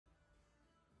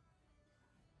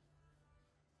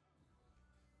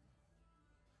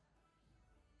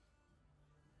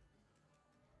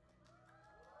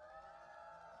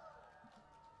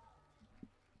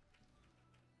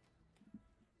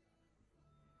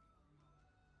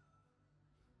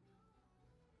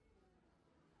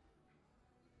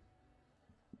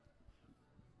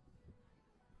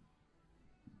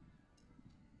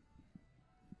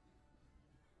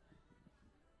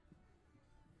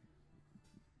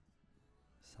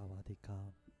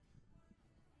사와디캅.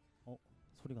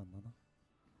 소리가 안 나나?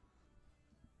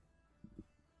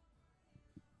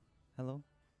 Hello?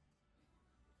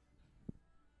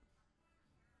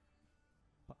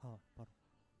 바로.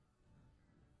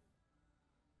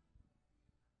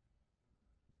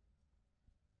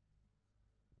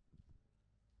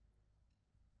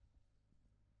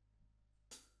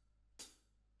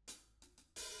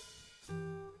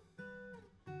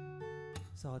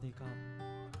 사와디캅.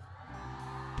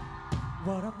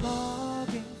 What I'm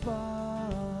looking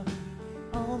for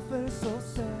all feels so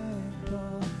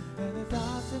simple and it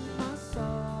doesn't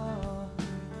matter.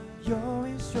 Your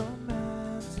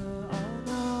instrumental, oh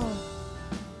no.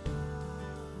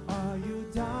 Are you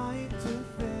dying to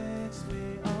fix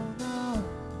me, oh no.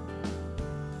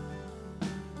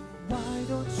 Why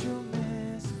don't you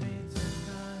miss me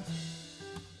tonight?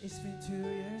 It's been 2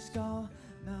 years ago.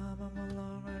 Now I'm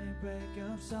alone writing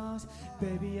breakup songs.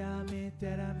 Baby, I admit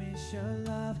that I miss your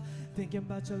love. Thinking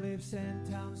about your lips and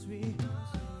times we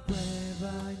where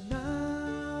by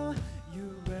now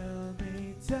you will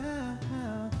be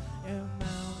down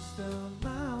amongst the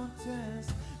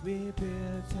mountains we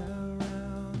built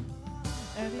around.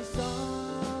 And it's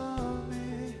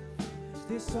only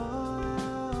this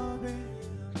story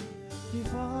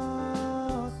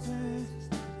devoted.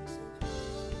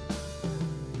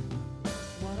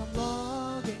 What I'm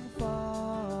looking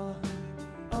for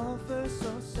all feels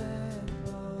so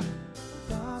simple.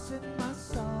 Doesn't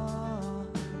matter.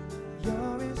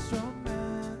 Your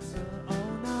instrumental, oh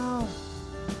no.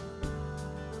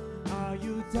 Are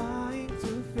you dying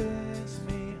to fix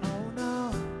me, oh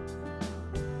no.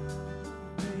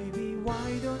 Baby,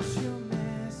 why don't you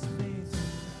miss me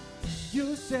tonight?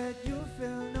 You said you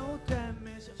feel no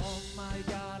damage. Oh my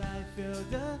God, I feel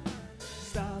the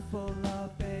stuff full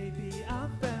of baby,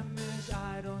 I'm famished.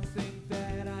 I don't think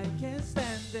that I can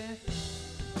stand it.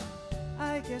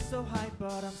 I get so high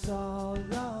but I'm so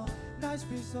low. Nice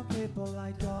piece of people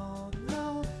I don't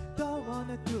know. Don't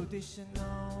wanna do this shit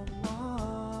no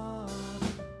more.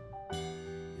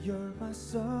 You're my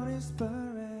sole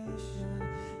inspiration,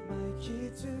 my key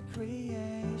to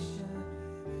creation.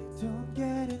 Don't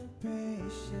get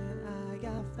impatient, I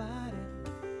got fighting.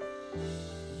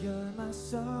 You're my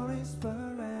sole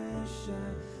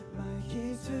inspiration, my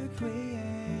key to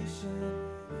creation.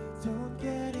 Don't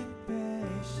get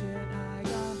impatient, I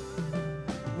got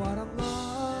what I'm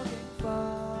looking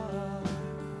for.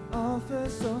 All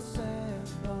feels so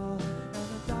simple, and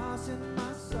it doesn't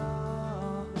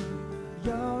matter.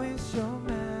 Your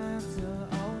instrumental,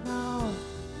 oh no.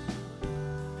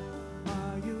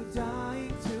 Are you dying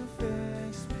to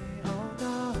fix me, oh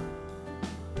no.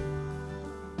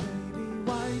 Baby,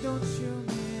 why don't you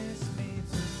miss me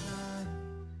tonight?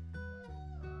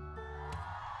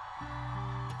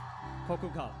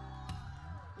 코쿤캅.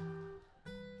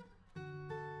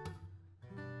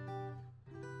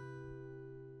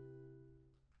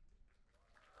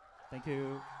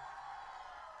 땡큐.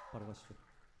 바로 가시죠.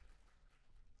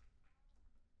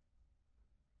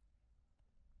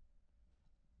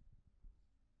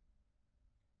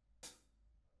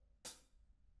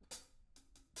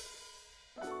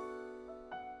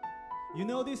 You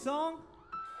know this song?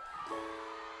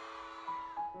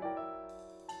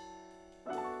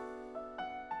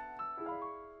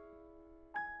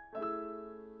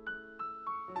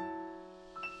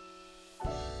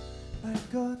 알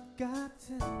것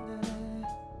같은데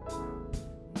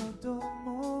너도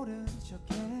모른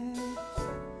척해.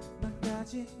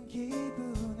 망가진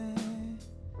기분에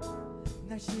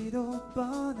날씨도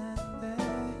뻔한데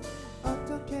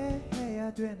어떻게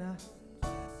해야 되나.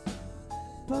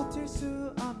 버틸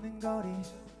수 없는 거리.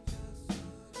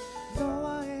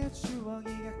 너와의 추억이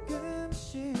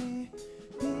가끔씩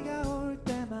비가 올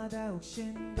때마다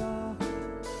혹신 더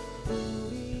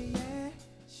우리의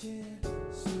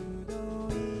실수도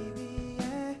이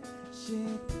위에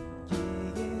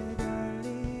씻기길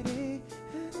별일이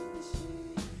아닌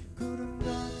듯이 구름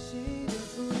걷지를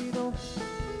우리도.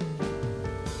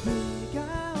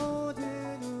 비가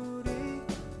오든 우리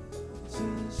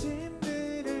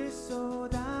진심들을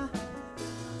쏟아.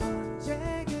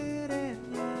 언제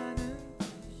그랬냐는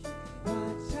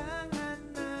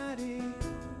화창한 날이.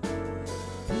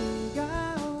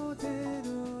 비가 오든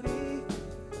우리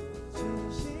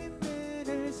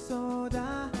진심들을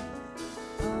쏟아.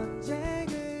 언제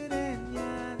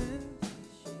그랬냐는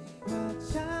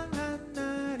화창한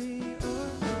날이 올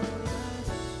거야.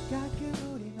 가끔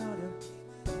우린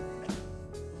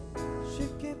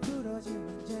쉽게 풀어질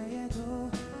문제에도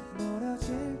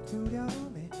멀어질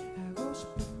두려움에 하고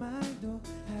싶은 말도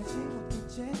하지 못한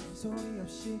채 소리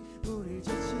없이 우릴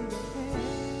지치게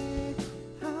해.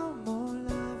 몰라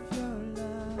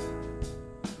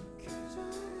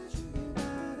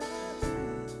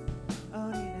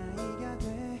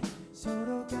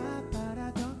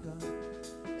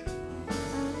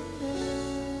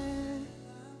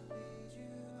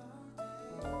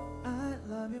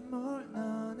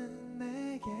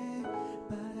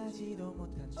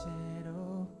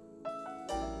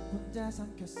혼자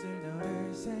삼켰을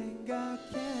너를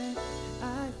생각해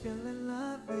I feel in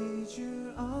love with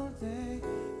you all day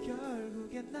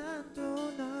결국엔 난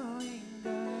또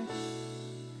너인걸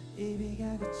이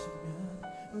비가 그치면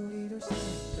우리 둘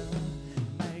사이도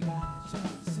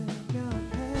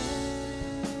맑아졌으면 해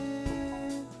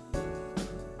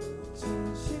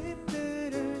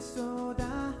진심들을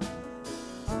쏟아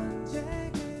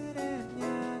언제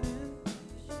그랬냐는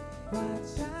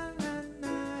화창한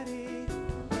날이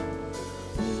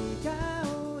비가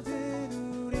오듯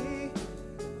우리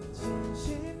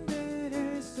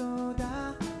진심들을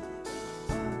쏟아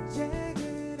언제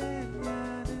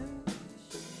그랬냐는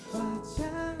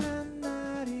화창한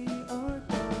날이 올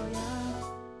거야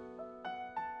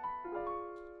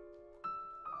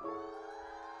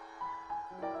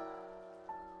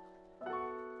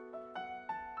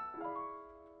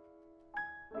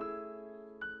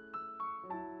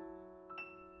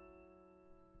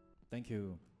Thank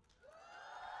you.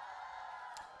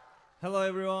 Hello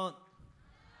everyone.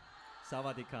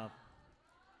 Sawadee-ka.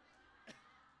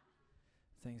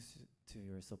 Thanks to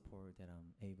your support that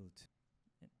I'm able to.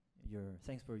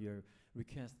 Thanks for your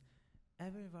request.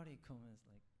 Everybody comments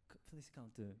like, please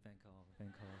come to Bangkok,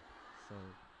 Bangkok. So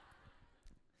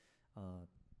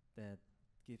that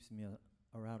gives me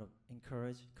a lot of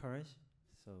courage.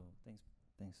 So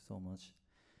thanks so much.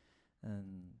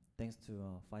 And thanks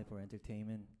to Fight for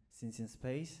Entertainment, Since in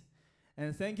Space.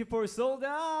 And thank you for Sold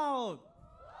Out!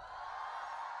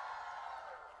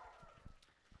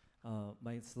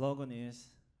 My slogan is,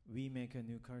 we make a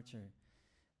new culture.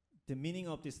 The meaning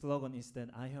of this slogan is that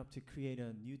I hope to create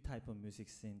a new type of music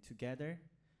scene together.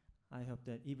 I hope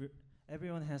that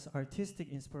everyone has artistic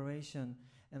inspiration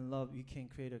and love. We can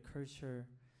create a culture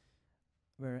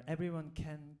where everyone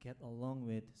can get along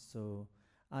with. So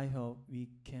I hope we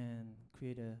can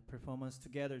create a performance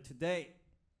together today.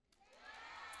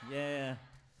 Yeah.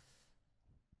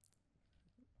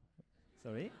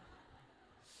 Sorry?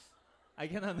 I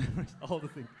cannot memorize all the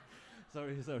things.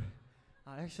 Sorry.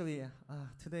 Actually,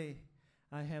 today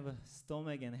I have a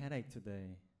stomach and headache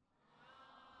today.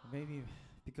 Maybe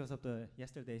because of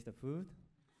yesterday's food.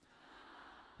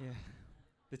 Yeah,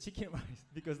 the chicken rice,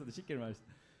 because of the chicken rice.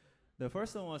 The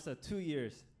first one was 2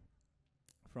 years.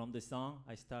 From the song,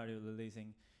 I started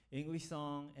releasing English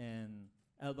song and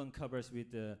album covers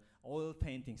with the oil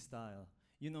painting style.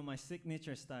 You know my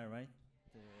signature style, right?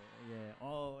 Yeah.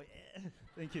 Oh, yeah.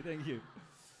 Thank you.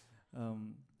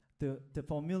 The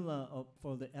formula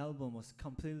for the album was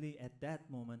completely at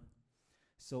that moment,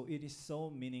 so it is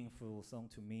so meaningful song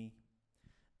to me.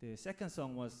 The second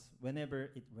song was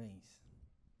Whenever It Rains.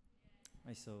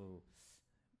 I saw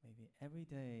maybe every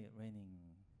day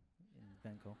raining in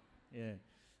Bangkok. Yeah.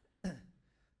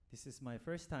 This is my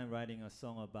first time writing a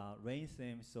song about rain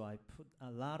theme, so I put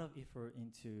a lot of effort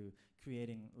into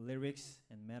creating lyrics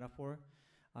and metaphor.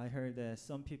 I heard that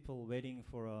some people waiting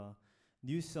for a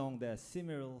new song that's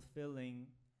similar feeling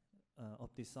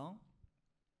of this song.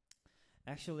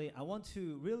 Actually, I want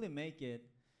to really make it,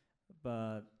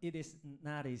 but it is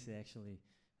not easy actually.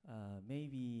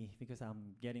 Maybe because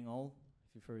I'm getting old,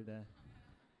 if you've heard that.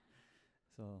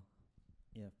 So,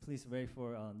 yeah, please wait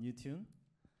for a new tune.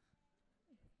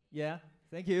 Yeah,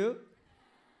 thank you.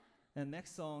 And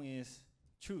next song is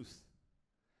Truth.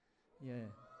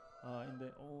 Yeah.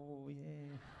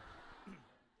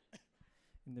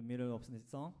 In the middle of the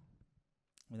song,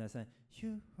 when I say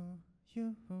you,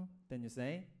 then you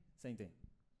say same thing.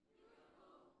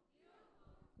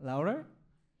 Louder.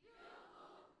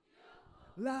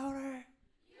 Louder.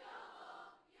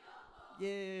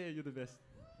 Yeah, you're the best.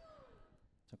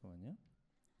 잠깐만요.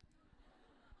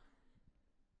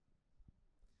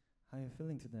 How are you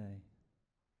feeling today?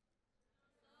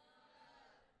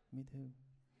 Me too.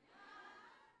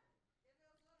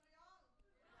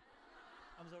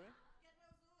 I'm sorry?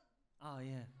 Oh,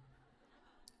 yeah.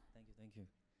 Thank you.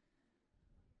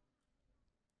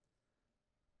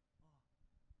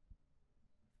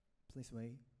 Please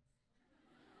wait.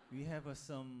 We have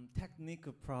some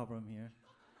technical problem here.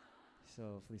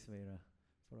 So please wait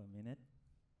for a minute.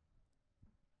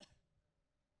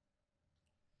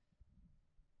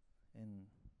 And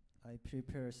I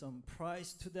prepare some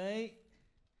prize today.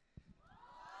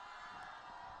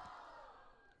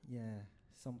 Yeah,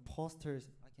 some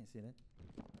posters. I can see that.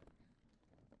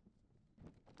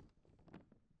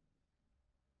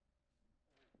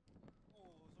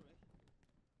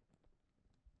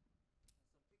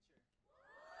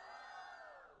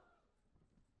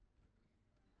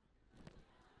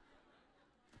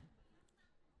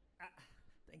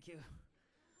 Thank you.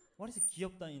 What is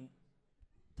귀엽다 in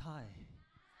Thai?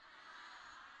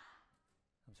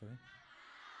 I'm sorry.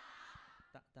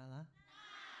 달라?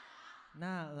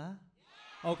 나라?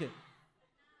 Okay.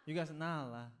 You guys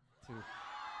나라 too.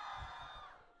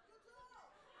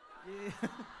 Yeah.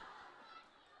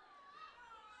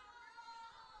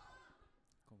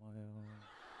 고마워요.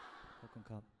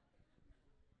 볶음밥.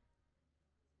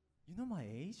 You know my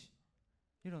age?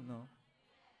 You don't know?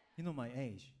 You know my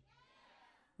age?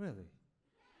 Really?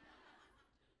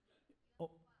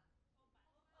 Oh.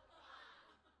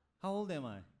 How old am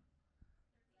I?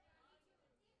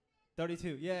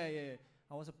 32. Yeah, yeah.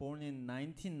 I was born in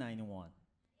 1991.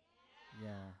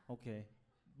 Yeah. Okay.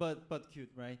 But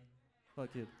cute, right?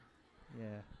 But cute.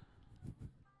 Yeah.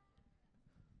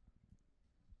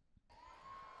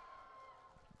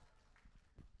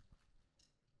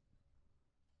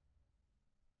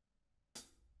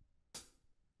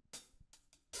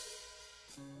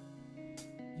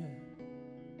 Yeah.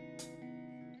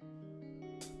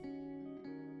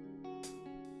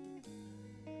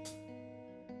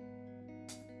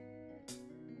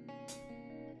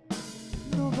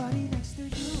 Nobody next to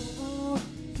you,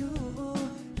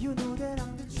 you know that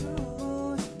I'm the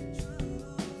truth.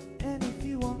 And if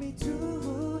you want me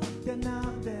to, then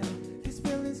I'm there. This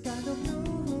feeling's kind of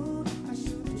new. I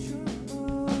shoot the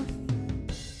truth.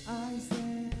 I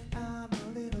said I'm a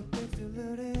little bit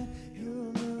deluded.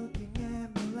 You looking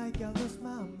at me like I lost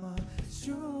my mind. It's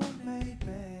true,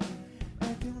 maybe.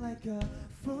 Acting like a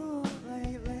fool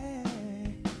lately.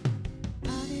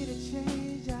 I need a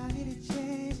change, I need a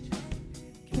change.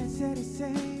 Can't say the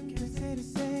same, can't say the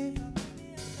same.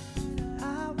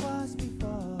 I was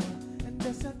before, and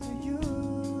that's up to you,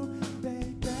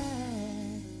 baby.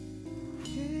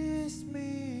 Kiss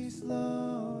me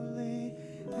slowly,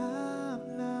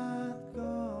 I'm not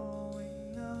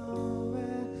going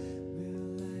nowhere.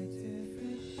 We're like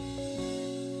different.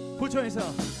 Put your hands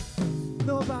up.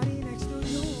 Nobody next to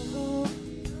you.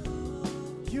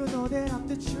 You know that I'm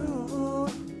the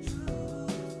truth.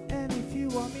 And if you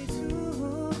want me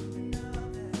to,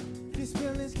 this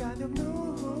feeling's kind of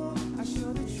new. I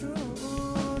show the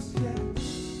truth, yeah.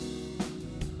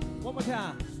 One more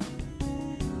time.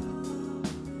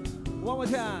 One more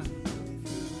time.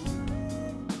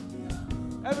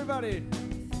 Everybody.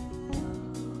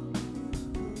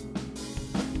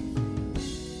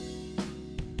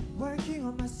 Working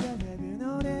on myself, have you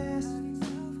noticed?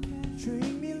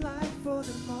 Treating me like for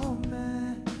the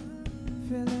moment.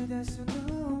 Feeling that's so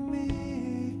new me.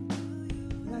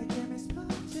 Like him as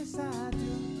much as I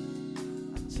do.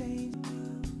 I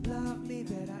changed. Love me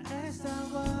better as I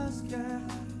was, girl.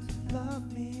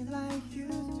 Love me like you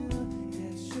do.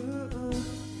 Yeah, sure.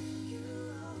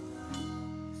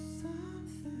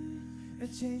 Something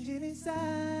changing inside.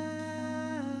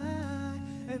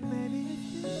 And maybe it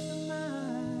feels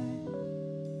mine.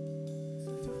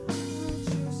 Won't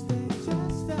you stay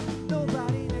just that?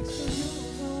 Nobody next to you.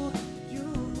 You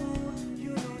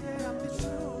know that I'm the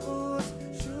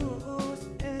truth.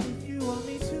 And if you want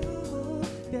me to,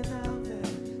 then I'm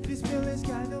there. This feeling's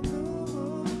kind of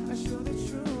blue. I show the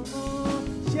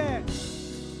truth. Yeah.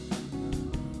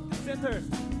 Center.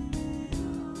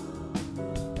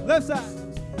 Left side.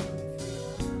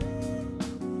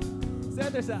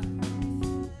 Center side.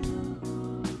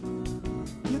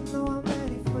 You know I'm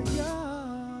ready for you.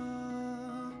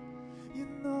 You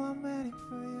know I'm ready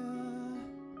for you.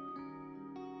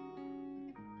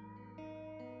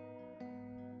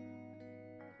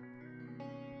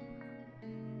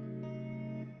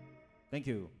 Thank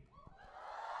you.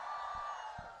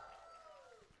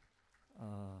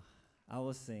 I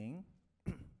was saying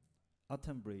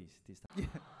Autumn Breeze this time.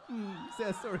 Yeah.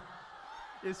 Sad story.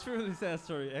 It's truly sad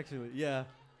story, actually. Yeah.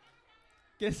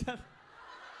 Guess that.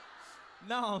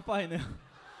 Now I'm fine now.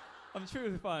 I'm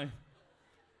truly fine.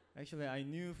 Actually, I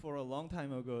knew for a long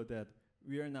time ago that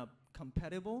we are not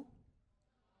compatible.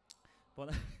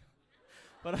 But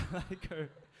but I like her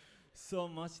so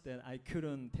much that I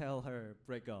couldn't tell her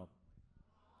break up.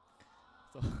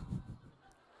 So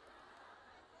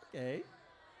okay.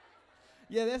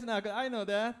 Yeah, that's not good. I know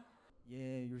that.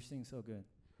 Yeah, you're singing so good.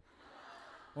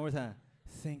 One more time.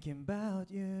 Thinking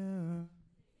about you.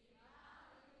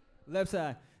 Left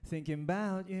side. Thinking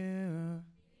about you.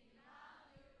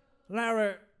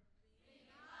 Louder.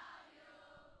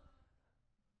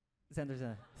 Center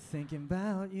side. Thinking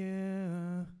about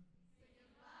you.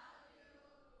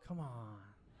 Come on.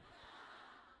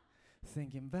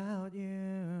 Thinking about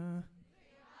you.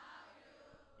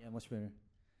 Yeah, much better.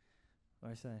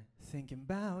 Right side. Thinking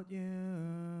about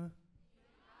you.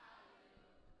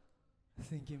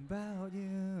 Thinking about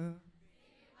you.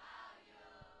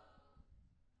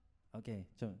 Okay,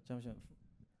 잠시만.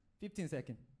 15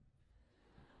 seconds.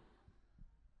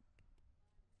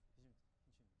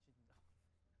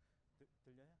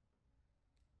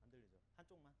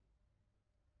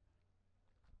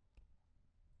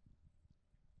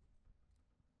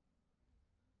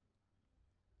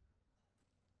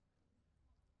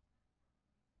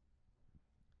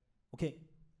 Okay.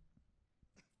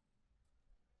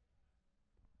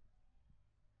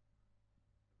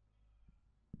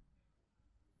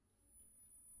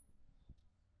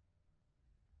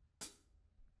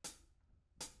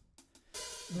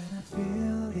 When I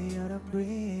feel the autumn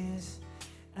breeze,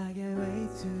 I get way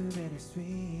too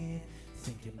bittersweet.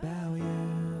 Thinking about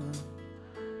you,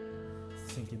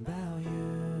 thinking about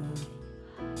you.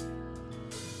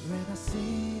 When I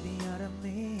see the autumn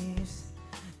leaves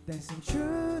dancing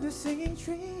through the singing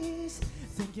trees,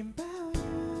 thinking about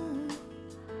you,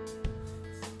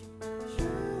 thinking about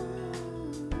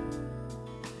you.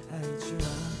 I hit you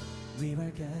up, we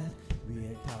were good, we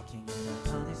are talking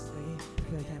and honestly,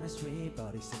 good chemistry,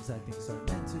 but it seems like things are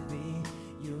meant to be.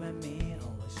 You and me,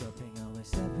 always shopping, always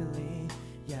separately,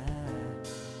 yeah.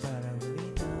 But I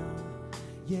really know,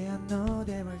 yeah, I know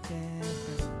they were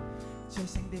different,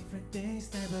 chasing different things,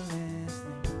 never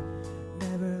listening.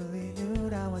 Never really knew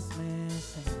that I was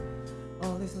missing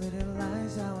all these little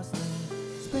lies I was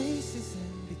living. Spaces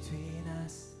in between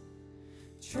us,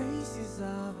 traces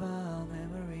of our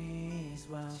memories.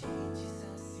 While changes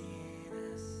I see in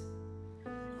us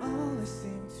always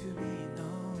seem to be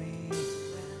knowing.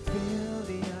 Feel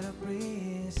the autumn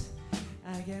breeze,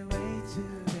 I get way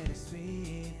too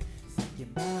bittersweet. Thinking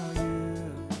about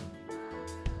you,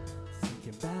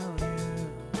 thinking about you.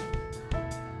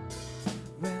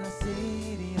 When I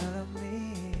see the autumn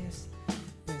leaves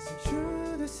dancing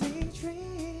through the singing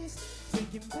trees,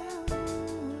 thinking about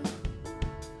you,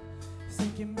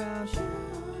 thinking about you.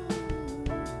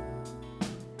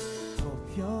 Hope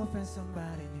you'll find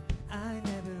somebody new. I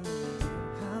never really knew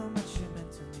how much you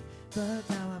meant to me, but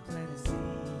now I plan to see.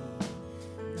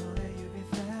 Know that you've been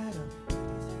fed up, you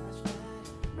deserve much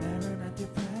better. Never meant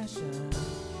depression.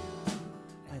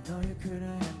 I know you couldn't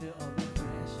handle all the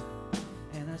pressure,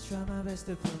 and I try my best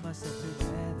to pull myself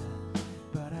together,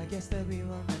 but I guess that we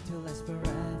were meant to last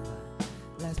forever,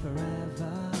 last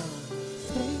forever.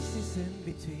 Spaces in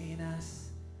between us,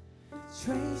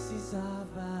 traces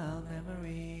of our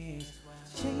memories,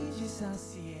 changes I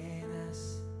see in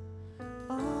us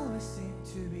always seem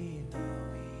to be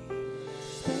knowing.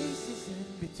 Spaces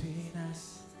in between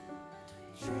us,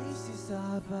 traces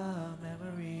of our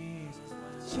memories,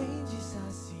 changes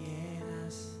I see in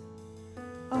us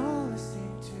always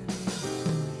seem to be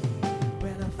knowing.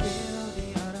 When I feel the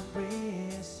autumn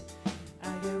breeze, I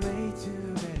get way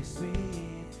too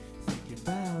bittersweet. Thinking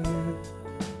about you,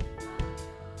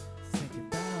 thinking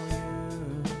about you.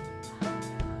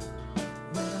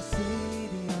 When I see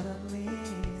the autumn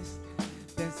leaves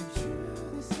dancing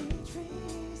through the sea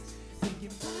trees,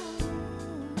 thinking about you,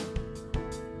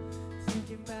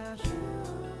 thinking about you.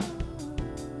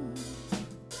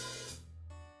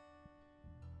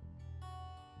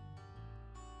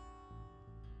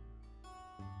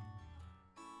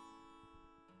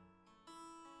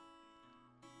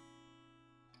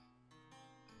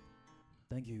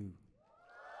 Thank you.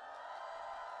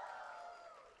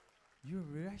 Your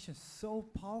reaction is so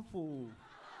powerful.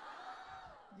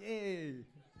 Yay!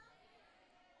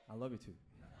 I love you too.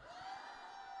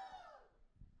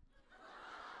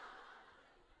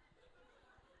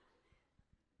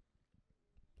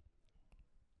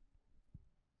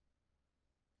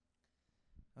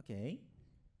 Okay.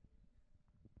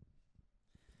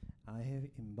 I have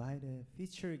invited a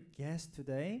featured guest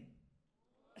today.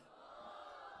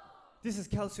 This is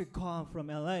Kelsey Kwan from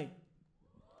LA.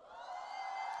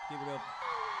 Give it up.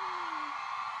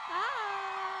 Hi!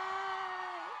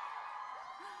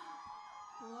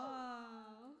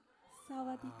 Wow.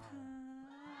 Sawadika.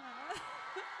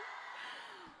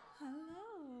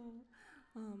 Hello.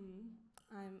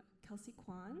 I'm Kelsey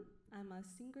Kwan. I'm a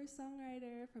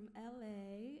singer-songwriter from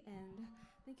LA, and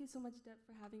thank you so much, Dept,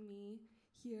 for having me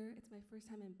here. It's my first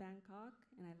time in Bangkok,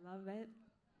 and I love it.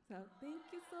 So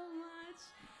thank you so much.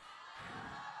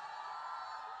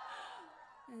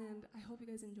 And I hope you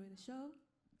guys enjoy the show.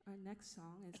 Our next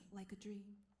song is Like a Dream.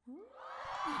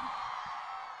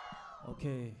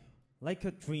 Okay, Like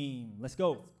a Dream. Let's go.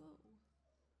 Let's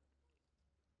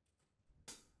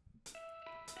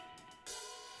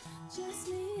go. Just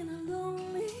me in a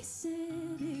lonely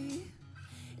city,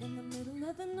 in the middle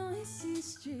of the noisy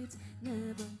streets,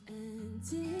 never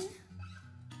ending.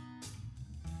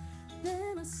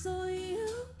 Then I saw you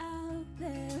out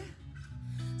there.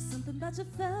 Something about you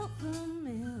felt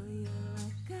familiar,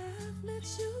 like I've met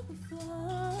you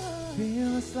before.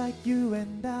 Feels like you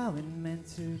and I were meant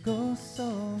to go so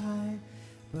high,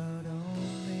 but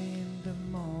only in the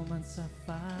moments I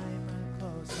find my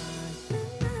close eyes. And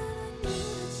then I knew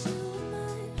that you were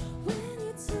mine when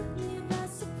you took me by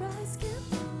surprise. Can't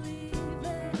believe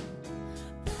it.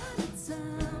 By the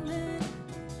time it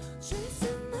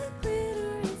tracing the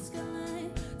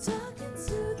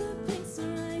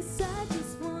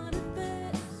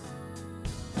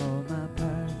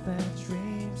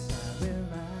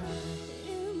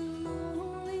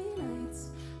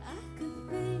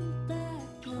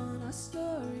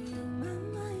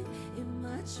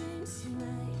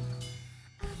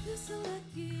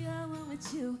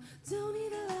don't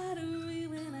need a lottery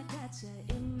when I got you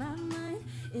in my mind,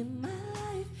 in my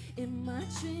life, in my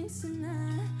dreams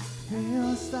tonight.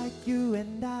 Feels like you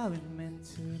and I were meant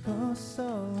to go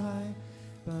so high,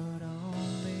 but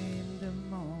only in the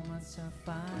moments I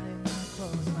find I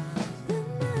close my eyes. The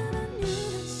night I knew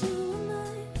that you were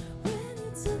mine, when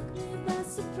you took me by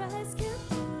surprise, can't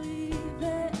believe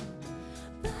it.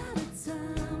 By the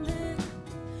time it,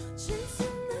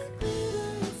 chasing the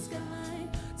glittering sky,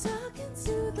 talking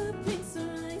to the piece of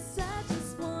lace, I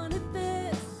just wanted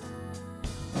this.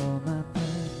 All my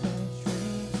perfect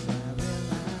dreams I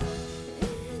realize.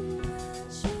 In my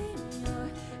dream, your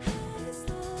head is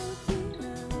lovely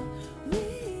now.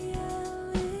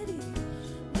 Reality,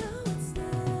 no, it's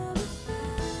never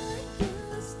felt like it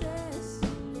was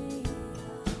destiny.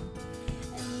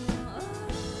 And now all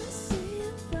I see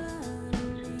in front of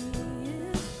me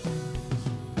is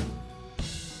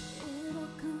it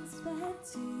all comes back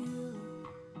to you.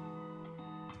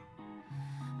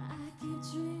 I keep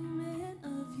dreaming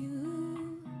of you.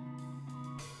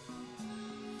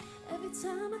 Every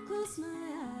time I close my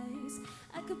eyes,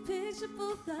 I could picture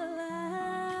both our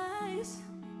lives.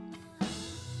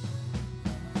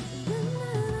 The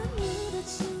night I knew that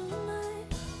you were mine,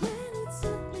 when you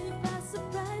took me by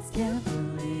surprise, can't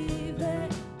believe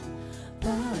it.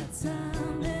 By the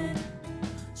time it,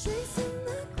 chasing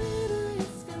the glittering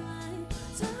sky,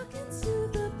 talking to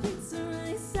the pizza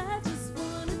rice, I just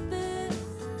wanted this.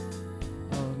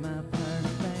 All my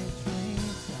perfect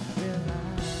dreams I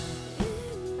realize.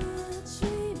 In my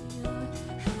dream, your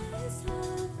head is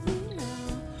lovely now.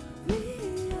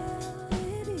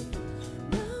 Reality,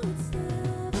 no, it's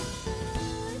never felt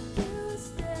like it was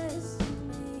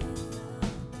destiny.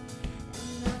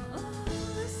 And now all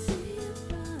I see in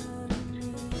front of me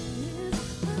is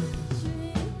my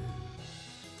dream.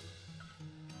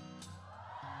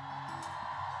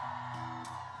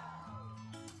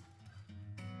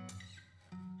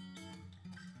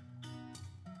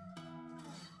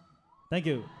 Thank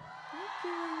you. Thank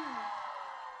you.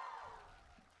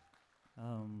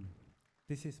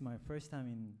 This is my first time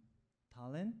in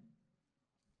Thailand.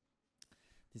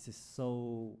 This is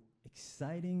so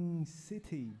exciting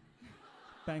city,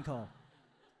 Bangkok.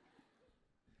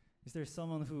 Is there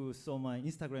someone who saw my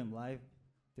Instagram live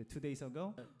 2 days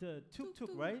ago? The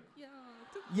tuk-tuk, right? Yeah,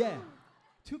 Yeah.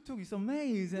 Tuk-tuk is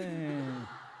amazing.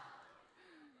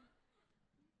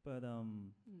 But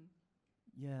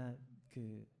yeah,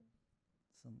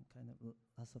 some kind of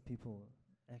lots of people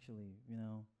actually,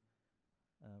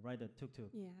 ride a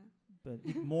tuk-tuk. Yeah. But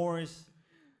it more is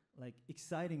like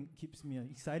exciting, keeps me an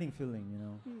exciting feeling,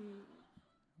 Hmm.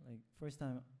 Like first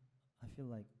time, I feel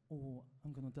like, oh,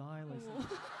 I'm gonna die. Like,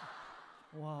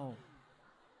 Oh. wow.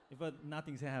 But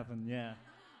nothing's happened. Yeah.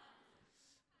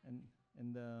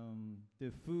 And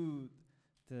the food,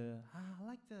 I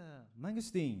like the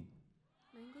mangosteen.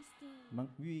 Mangosteen.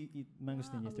 We eat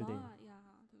mangosteen Yeah, yesterday. A lot, yeah,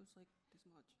 there was like this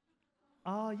much.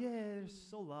 Oh yeah, there's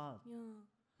so lot. Yeah.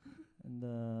 And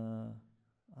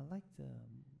I like the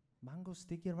mango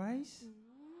sticky rice.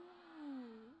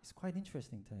 Mm. It's quite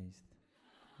interesting taste.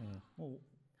 Yeah. Well,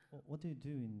 what do you do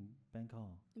in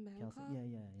Bangkok? In Kelsey? Bangkok,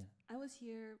 Yeah. I was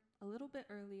here a little bit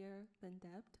earlier than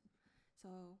Dept, so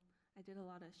I did a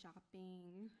lot of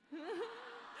shopping.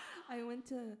 I went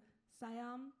to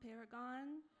Siam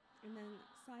Paragon, and then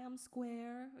Siam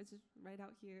Square, which is right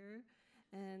out here,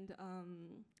 and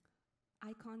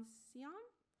Icon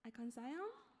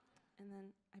Siam, and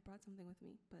then I brought something with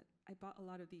me, but I bought a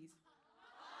lot of these.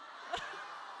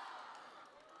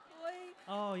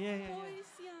 Oh yeah. Poi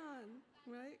Sian,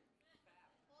 right?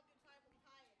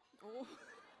 Oh.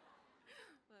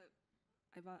 But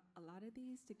I bought a lot of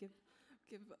these to give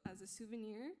as a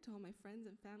souvenir to all my friends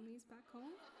and families back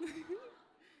home.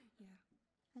 Yeah.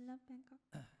 I love Bangkok.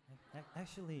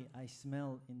 Actually, I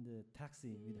smelled in the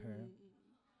taxi with her.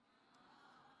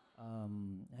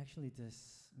 Actually, the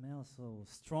smell so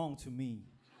strong to me.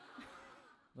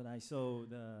 But I saw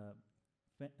the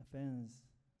fans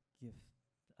gift.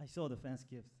 I saw the fans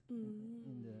gift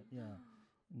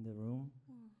in the room.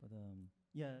 But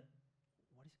yeah,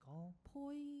 what is it called?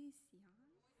 Poi Sian.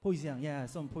 Poisiang. Yeah,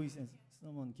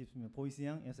 someone gives me a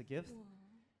poisiang as a gift. Wow.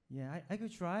 Yeah, I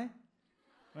could try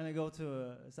when I go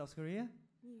to South Korea.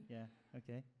 Yeah,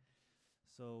 okay.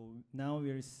 So now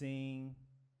we're singing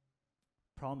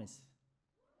Promise.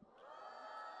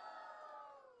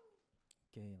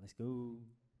 Okay, let's go.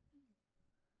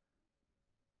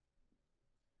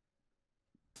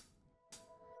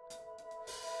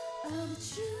 I'll be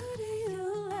true to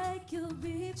you like you'll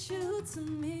be true to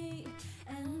me.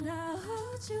 And I'll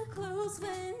hold you close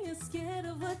when you're scared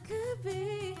of what could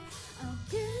be. I'll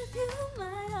give you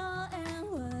my all and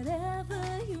whatever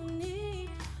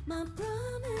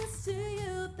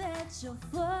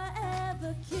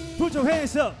Put your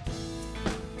hands up.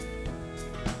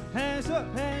 Hands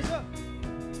up, hands up.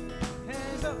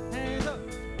 Hands up, hands up.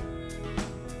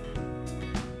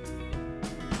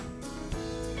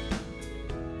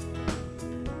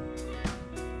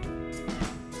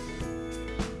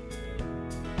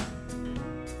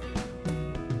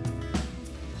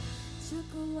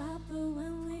 Took a while, but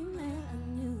when we met, I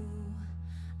knew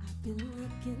I've been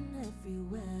looking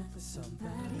everywhere for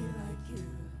somebody like you.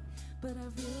 But I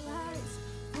realized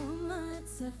 4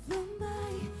 months have flown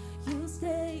by. You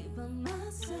stay by my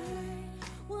side,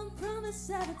 one promise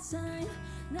at a time.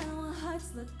 Now our hearts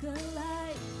look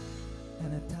alike.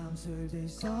 And at times we're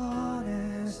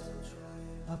dishonest.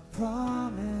 I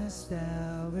promise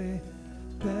that we're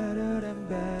better than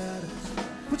better.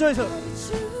 Put your hands up. I'll be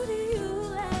true to you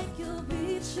like you'll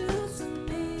be true to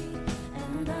me.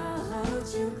 And I'll hold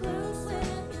you close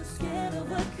when you're scared of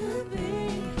what could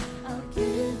be. I'll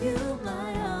give you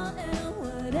my all and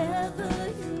whatever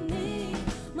you need.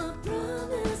 My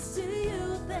promise to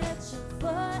you that you'll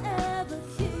forever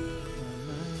keep.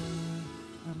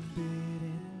 I'm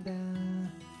beating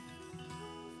down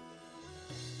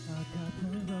a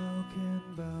couple broken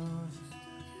bones.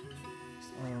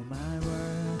 Oh, my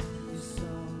world is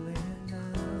falling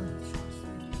down.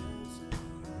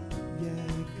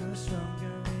 Yeah, it goes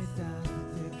stronger without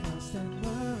the constant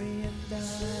worry and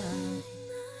doubt.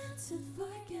 Not to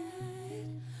forget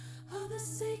all the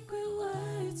sacred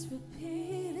words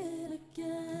repeated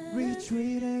again.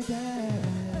 Retreat again.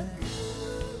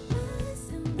 Compass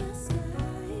in the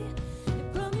sky, it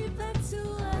brought me back to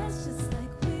us just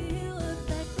like we were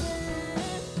back then.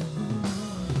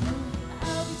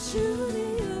 I'll be true to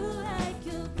you like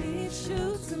you'll be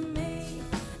true to me.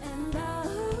 And I'll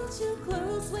hold you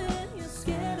close when you're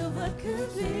scared of what could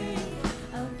be.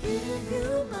 I'll give you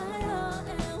my all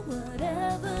and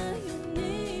whatever you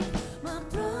need. My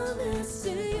promise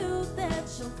to you that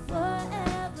you'll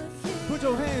forever keep. Put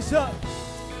your hands up.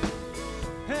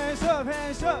 Hands up,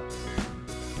 hands up.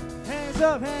 Hands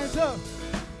up, hands up.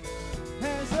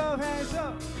 Hands up, hands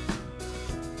up.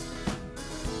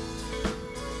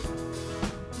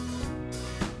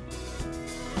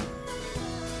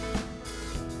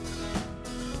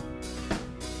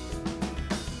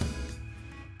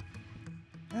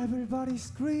 Everybody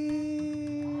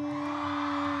scream.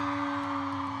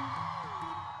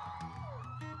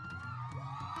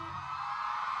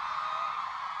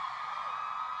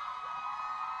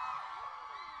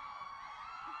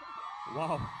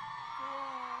 Wow.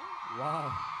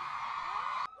 Wow.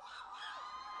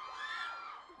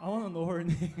 I want to know her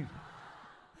name.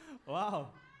 Wow.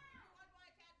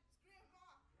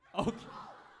 Okay.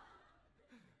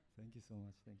 Thank you so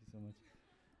much. Thank you so much.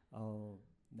 Our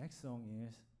next song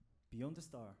is Beyond the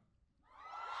Star.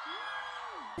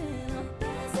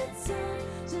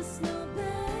 Just know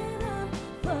that I'm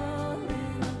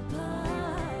falling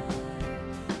apart.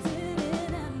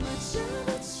 Didn't have much of a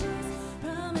choice.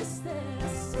 Promise that I'll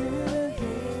still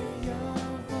hear your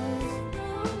voice,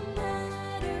 no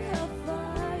matter how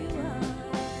far you are.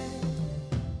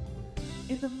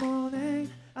 In the morning,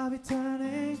 I'll be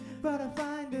turning, but I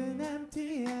find an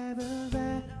empty heaven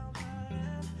bed.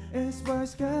 It's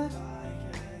worse good.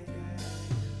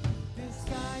 The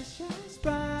sky shines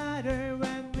brighter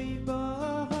when we both.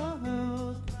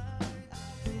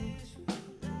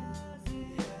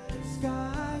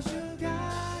 Sky should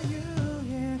guide you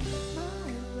here. My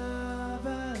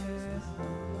lover is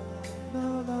no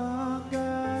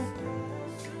longer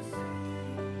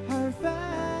her fan.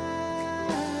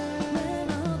 When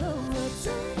all the world's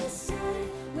on your side,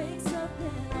 wakes up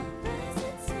in a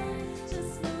present time.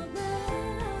 Just know that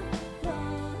I'm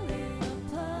falling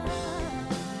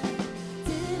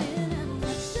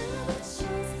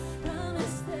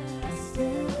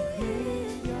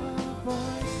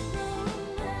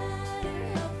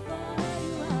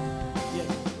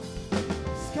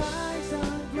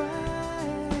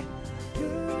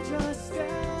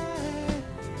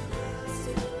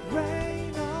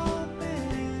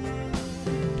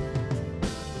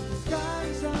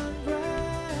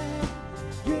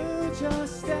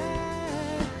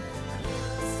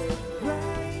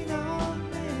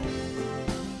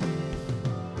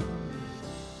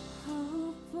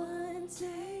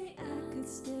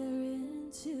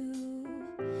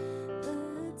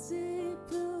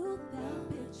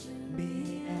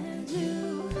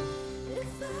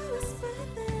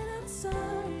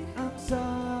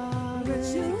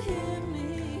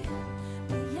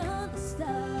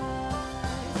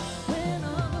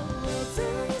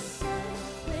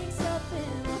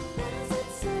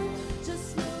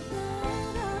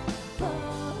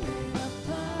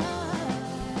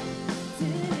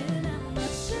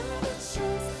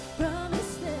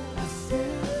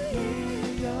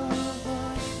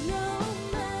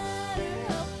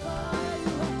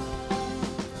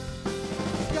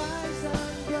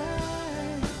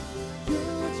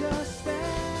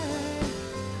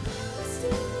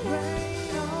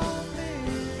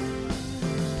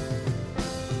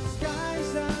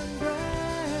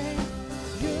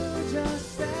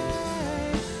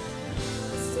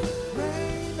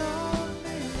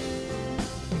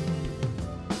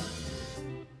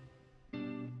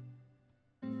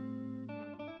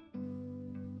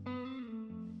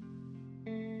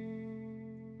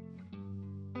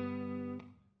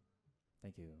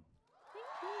Thank you. Thank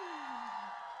you.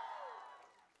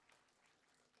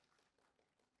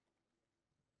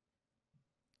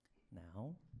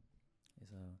 Now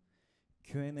it's a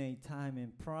Q&A time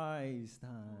and prize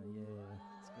time. Yeah,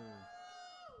 let's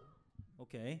go.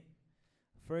 Okay.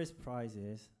 First prize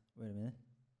is, wait a minute.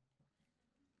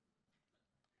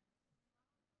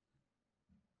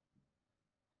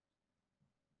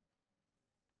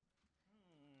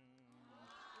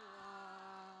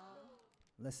 Wow.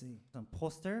 Let's see. Some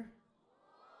poster.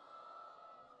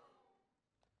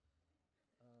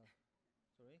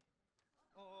 Sorry.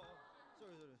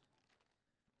 Sorry.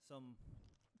 Some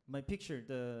my picture,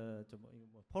 the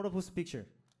photo booth picture.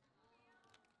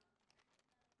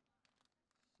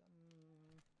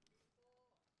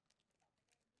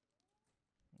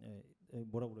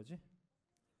 뭐라 그러지?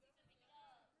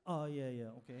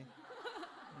 Yeah, okay.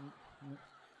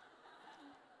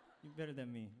 You better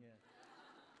than me. Yeah.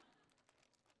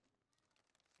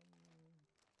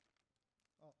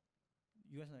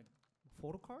 You guys like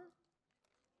photo card?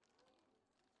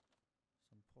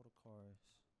 Some photo cards.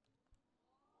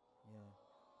 Yeah.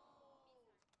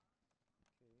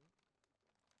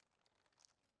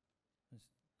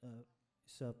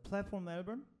 It's a platform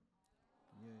album.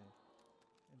 Yeah.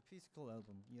 And physical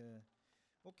album. Yeah.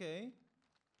 Okay.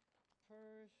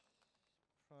 First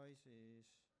price is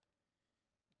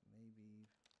maybe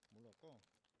뭐랄까?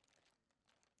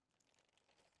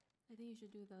 I think you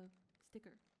should do the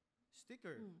sticker.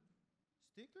 Sticker. Mm.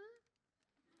 Sticker?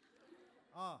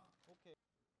 Okay.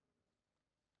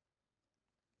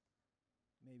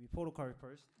 Maybe photo card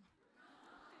first.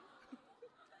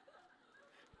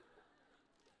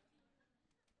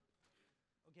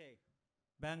 Okay.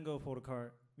 Bango photo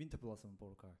card, Winter Blossom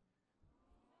photo card.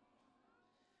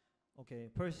 Okay,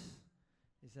 first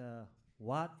is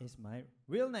what is my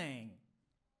real name?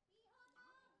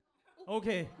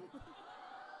 Okay.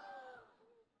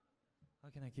 How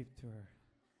can I give it to her?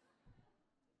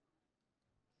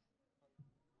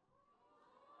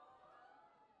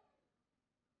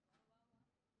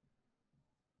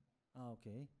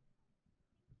 Okay.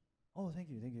 Oh, thank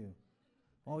you.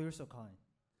 Oh, you're so kind.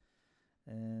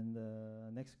 And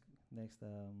next,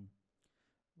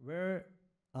 where,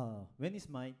 when is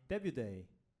my debut day?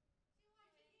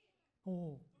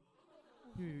 Oh,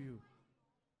 you.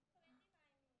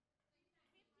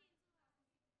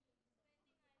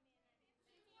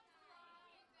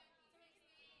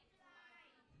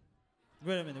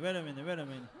 Wait a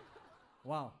minute.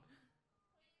 Wow.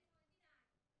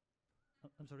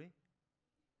 I'm sorry?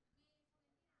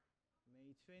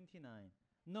 May 29.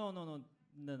 No.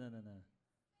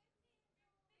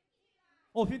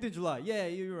 Oh, 15th July. Yeah,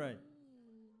 you're right.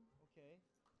 Okay.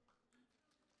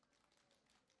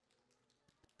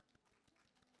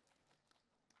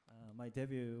 My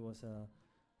debut was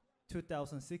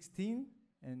 2016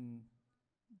 and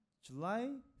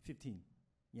July 15.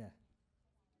 Yeah.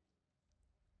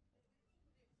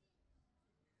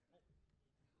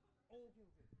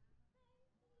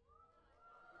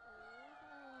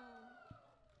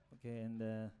 Okay, and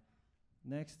the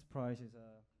next prize is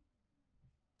a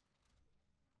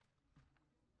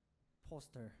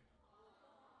poster.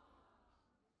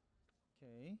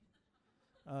 Okay.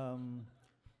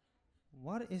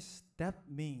 What is Dept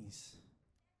means?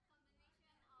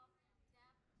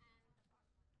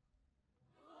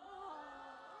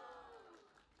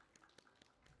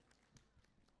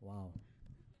 Wow.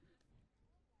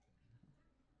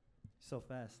 So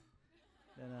fast.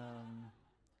 Then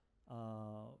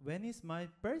when is my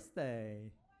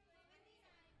birthday?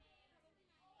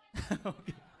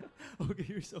 Okay. Okay,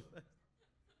 you're so fast.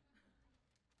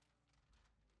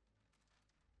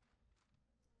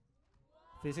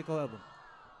 Physical album.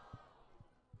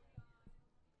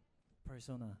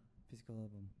 Persona. Physical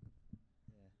album.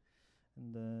 Yeah.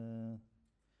 And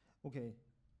okay.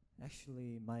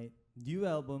 Actually, my new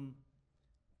album,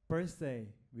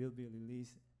 Birthday, will be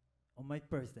released on my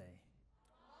birthday.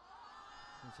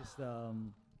 Which is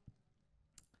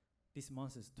this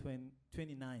month is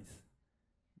 29th.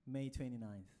 May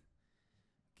 29th.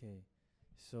 Okay.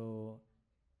 So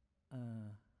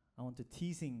I want to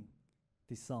teasing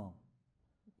this song.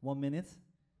 1 minute?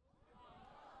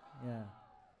 Yeah.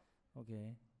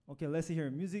 Okay. Okay, let's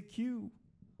hear music cue.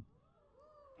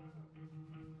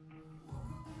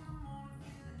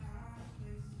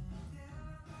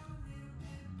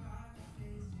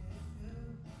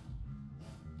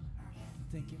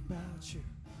 Thinking about you.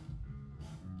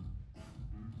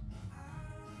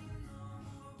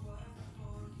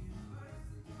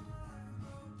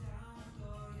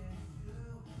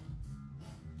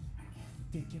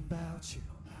 Thinking about you,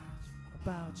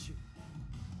 about you.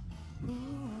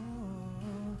 Ooh.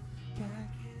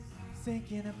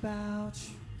 thinking about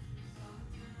you.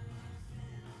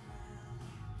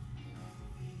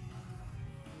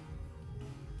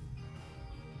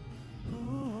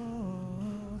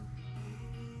 Ooh.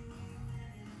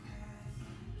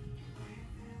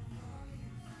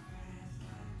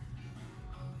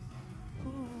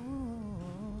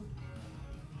 Ooh.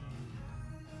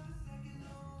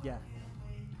 Yeah,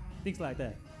 things like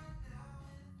that.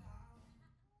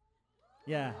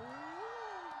 Yeah.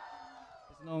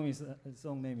 His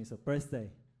song name is a birthday.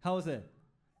 How is it?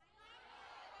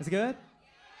 It's good?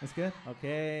 It's good?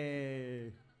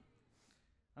 Okay.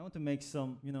 I want to make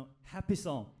some, happy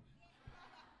song.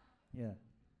 Yeah.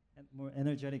 And more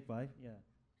energetic vibe. Yeah.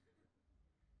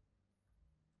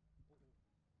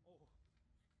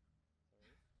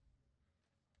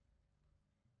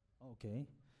 Okay.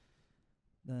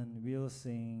 Then we'll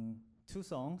sing two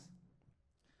songs,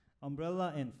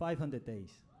 Umbrella and 500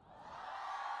 Days.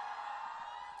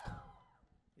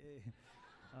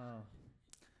 Yeah.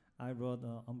 I wrote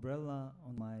Umbrella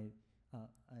on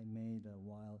I made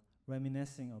while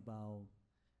reminiscing about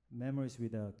memories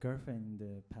with a girlfriend in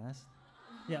the past.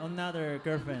 Yeah, another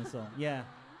girlfriend song. Yeah.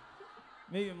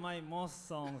 Maybe my most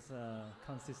songs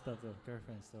consist of the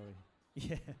girlfriend story.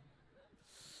 Yeah.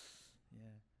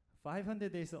 Yeah.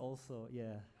 500 Days also,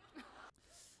 yeah.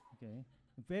 Okay.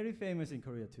 Very famous in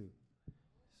Korea too.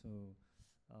 So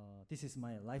this is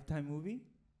my lifetime movie.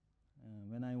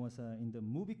 When I was in the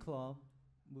movie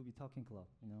talking club,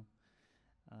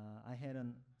 I had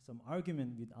some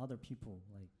argument with other people,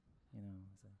 like,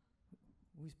 so,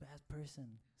 who's bad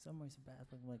person? Someone is a bad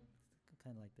person, like,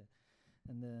 kind of like that.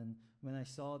 And then when I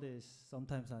saw this,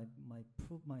 sometimes I might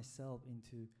put myself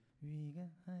into we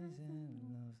got highs and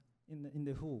lows in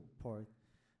the whole part.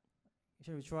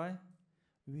 Shall we try?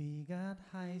 We got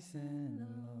highs and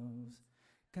lows,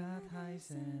 got highs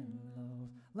and lows.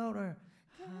 Louder.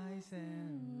 Highs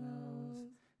and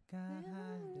lows, got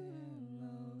highs and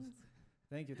lows.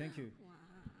 Thank you, thank you. Wow.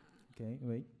 Okay,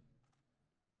 wait.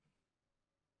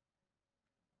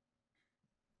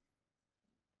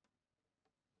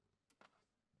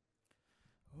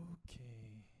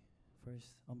 Okay,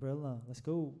 first Umbrella, let's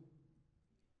go.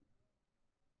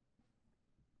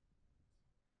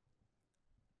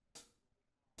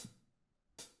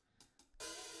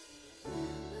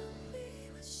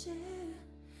 We would share,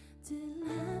 didn't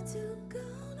have to go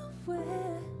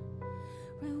nowhere,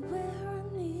 right where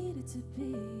I needed to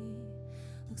be.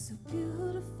 Looks so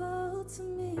beautiful to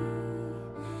me.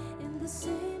 In the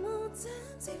same old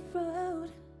empty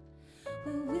road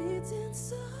where we did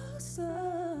so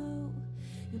slow.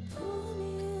 You pull me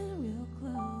in real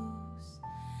close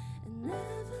and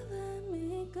never let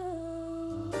me go.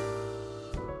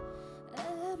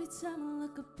 Every time I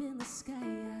look up in the sky,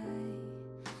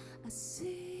 I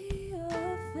see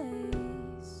your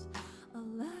face.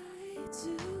 All I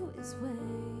do is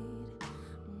wait.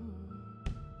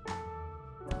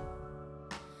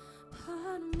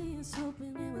 Part of me is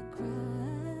hoping it would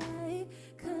cry.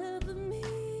 Cover me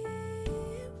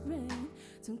in rain.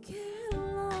 Don't care how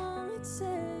long it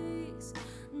takes.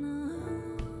 No.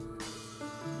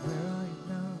 Where are you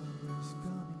now? It's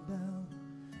coming down.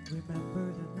 Remember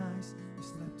the nights we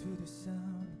slept to the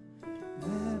sound.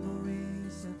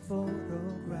 Memories and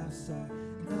photographs are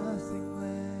nothing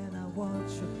when I want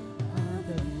you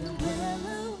under the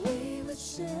umbrella we would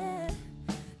share.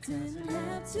 Didn't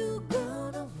have to go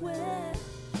nowhere.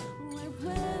 Right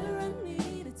where I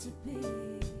needed to be.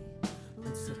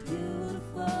 Looks so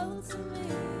beautiful to me.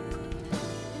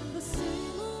 In the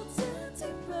same old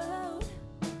empty road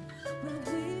where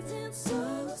we did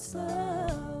so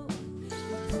slow. You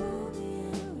pulled me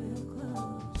in real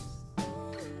close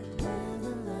and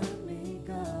never let me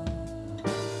go.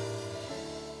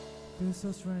 Feels so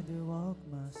strange to walk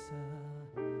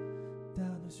myself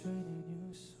down the street and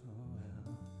you so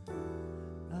well.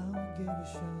 I won't give you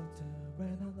shelter,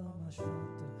 rain on my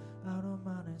shoulder. I don't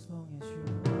mind as long as you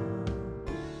are.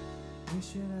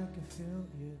 Wishing I could feel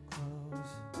you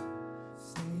close.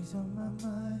 Stays on my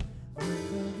mind.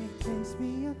 Whether it takes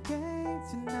me again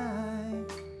tonight.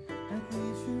 I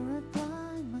need you right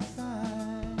by my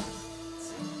side.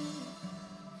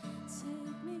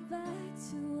 Take me back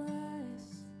to us.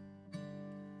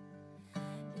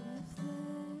 If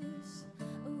there's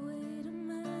a way to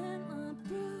mend my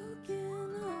broken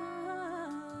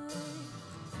heart,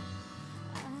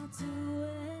 I'd do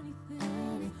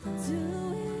anything, do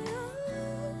it all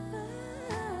over.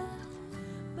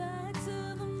 Back to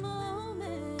the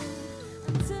moment,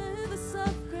 under the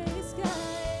soft gray sky,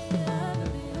 under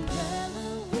the umbrella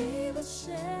we would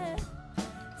share.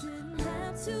 Didn't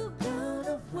have to go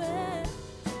nowhere,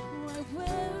 right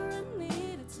where I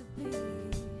needed to be.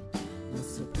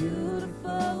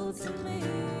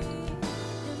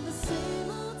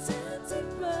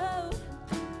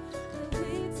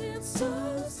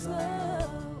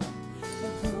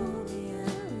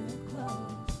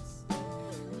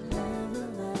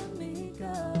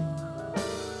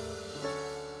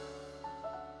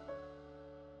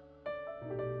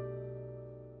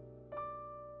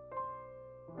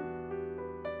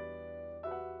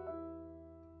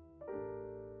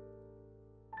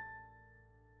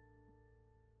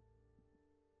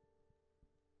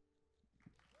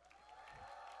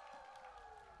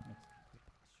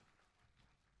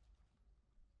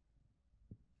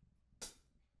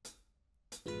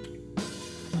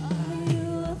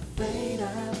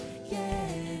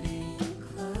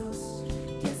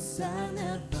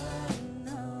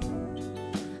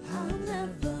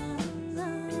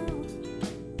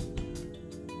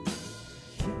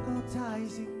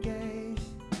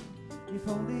 If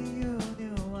only you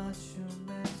knew what you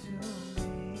meant to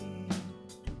me.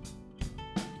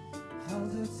 All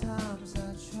the times I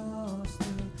chose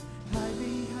to hide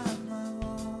behind my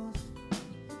walls.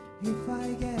 If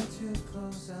I get too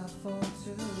close, I fall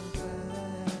to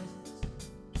glass.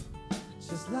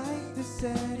 Just like the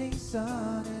setting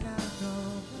sun, and I know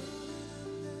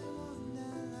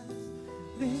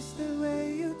miss the way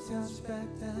you touched back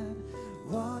then.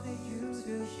 Wanted you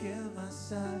to hear my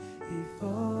side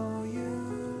before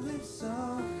you leave. So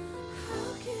how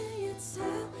can you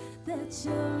tell that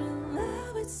you're in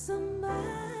love with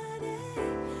somebody?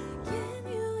 Can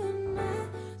you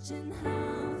imagine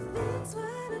how things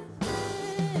would have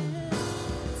been?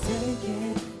 take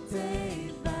it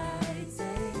day by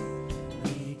day.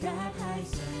 We got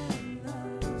highs and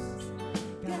lows,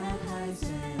 got highs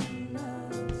and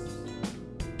lows.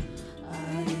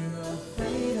 Are you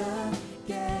afraid of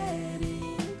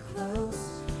getting close?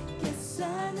 Guess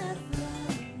I never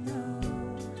know,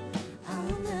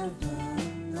 I'll never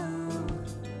know.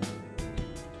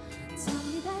 Tell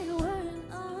me that you weren't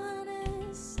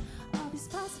honest. All these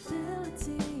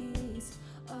possibilities.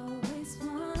 Always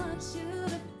want you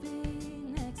to be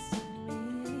next to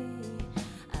me.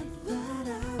 I thought I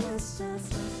was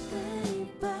just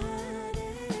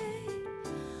anybody.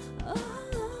 All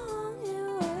along it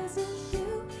wasn't you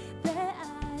that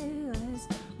I was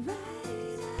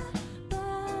right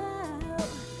about.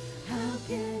 How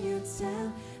can you tell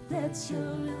that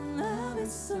you're in love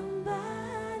with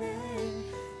somebody?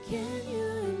 Can you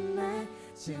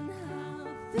imagine how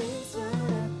things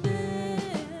would have been?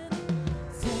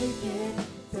 Take it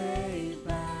day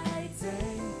by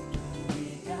day. We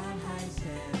got highs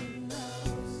and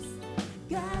lows,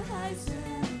 got highs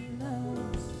and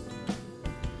lows.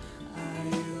 Are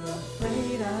you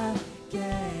afraid of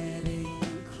getting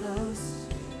close?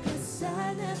 'Cause I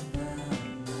never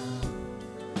know,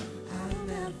 I'll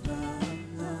never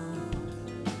know.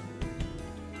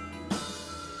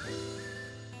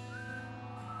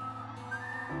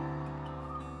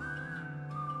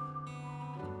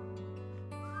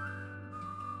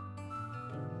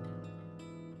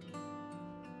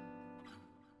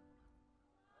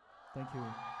 Thank you.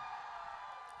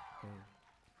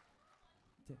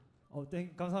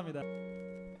 감사합니다.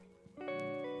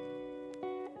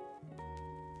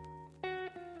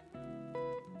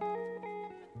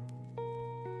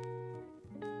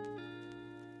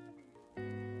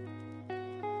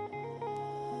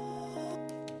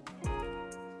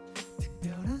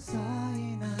 특별한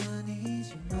사이는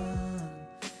아니지만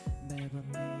매번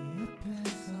네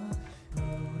옆에서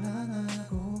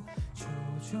불안하고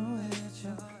초조해져.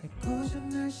 고전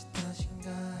날씨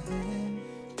탓인가해.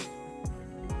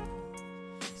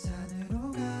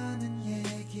 산으로 가는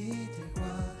얘기들과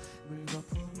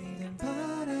물거품이 된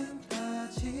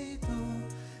바람까지도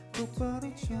똑바로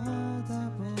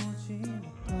쳐다보지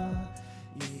못하.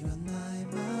 이런 나의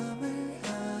맘을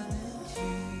아는지.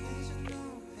 이젠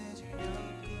노해지려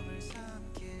꿈을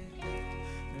삼킬 때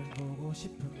널 보고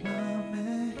싶은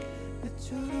맘에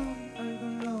배처럼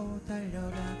얼굴로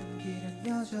달려가는 길은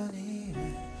여전히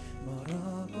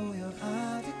멀어 보여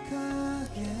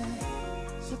아득하게.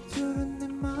 서투른 내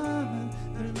맘은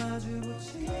널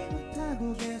마주보지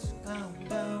못하고 계속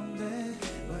가운데.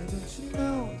 Why don't you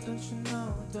know, don't you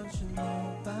know, don't you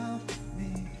know about me?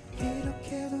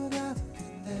 이렇게도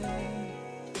가득한데.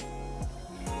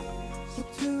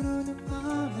 서투른 내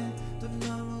맘에 또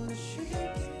너무도 쉽게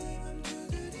네 맘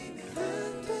두드리면 안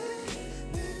돼.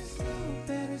 Better slow,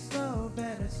 better slow,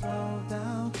 better slow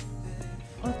down.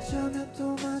 어쩌면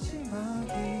또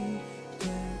마지막이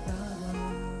될까봐.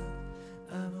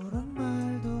 아무런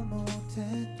말도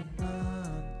못했던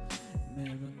난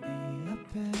매번 네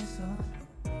앞에서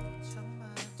엄청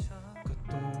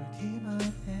겉돌기만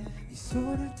해. 네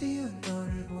손을 띄운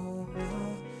너를 보며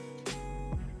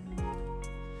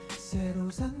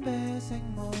새로 산 배색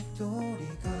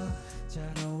목도리가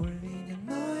잘 어울리는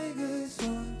너의 그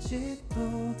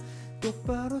손짓도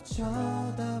똑바로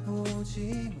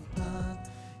쳐다보지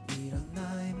못한 이런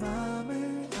나의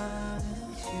맘을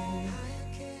아는지.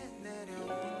 하얗게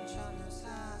내려온 첫눈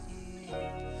사이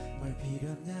뭘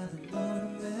비렸냐는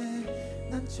물음에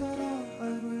난처럼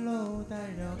얼굴로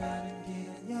달려가는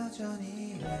길은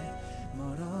여전히 왜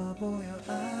멀어 보여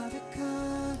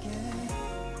아득하게.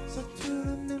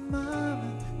 서투른 내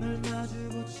맘은 널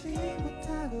마주보지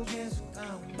못하고 계속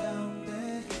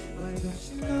가운데. Why don't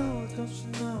you know, don't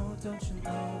you know, don't you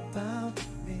know about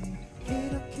me?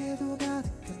 이렇게도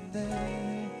가득한데.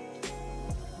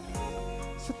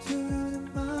 서투른 내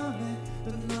맘에 또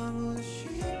너무도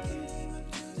쉽게 네 맘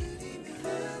두드리면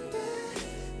안 돼.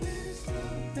 Better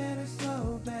slow, better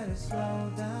slow, better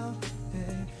slow down.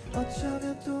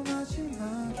 어쩌면 또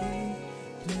마지막이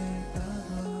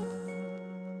될까봐.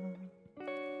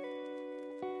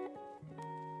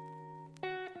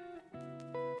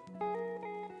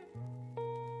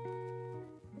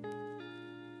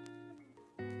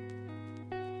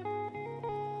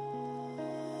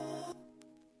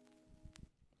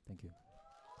 Thank you.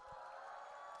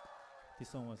 This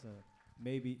song was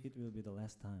maybe it will be the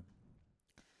last time.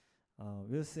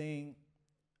 We'll sing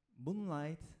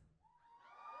Moonlight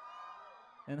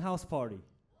and House Party.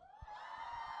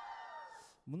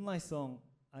 Moonlight song,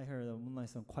 I heard a Moonlight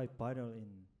song quite viral in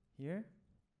here.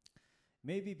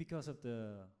 Maybe because of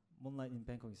the Moonlight in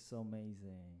Bangkok is so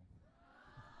amazing.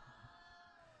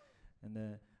 And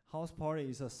the House Party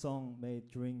is a song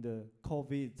made during the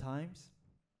COVID times.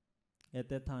 At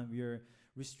that time we were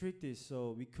restricted,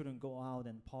 so we couldn't go out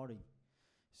and party.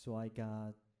 So I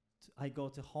go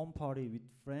to home party with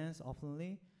friends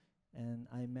oftenly, and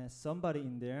I met somebody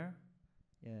in there.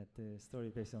 Yeah, the story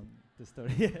based on the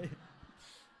story.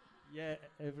 Yeah,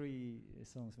 every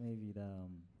songs maybe the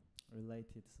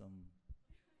related some.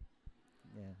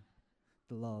 Yeah,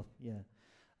 the love. Yeah.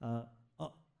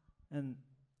 Oh, and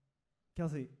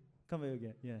Kelsey, come here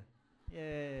again. Yeah.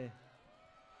 Yeah.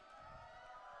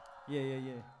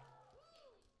 Yeah.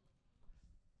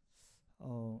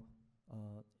 Oh,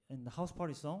 in the house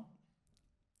party song,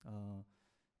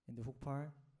 in the hook part,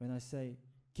 when I say,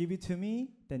 give it to me,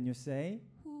 then you say,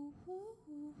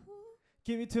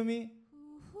 give it to me,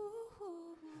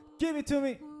 give it to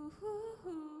me,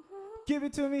 give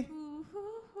it to me,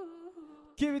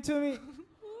 give it to me,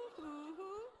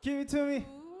 give it to me.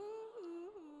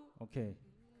 Okay.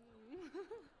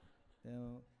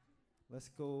 Now, let's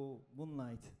go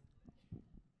Moonlight.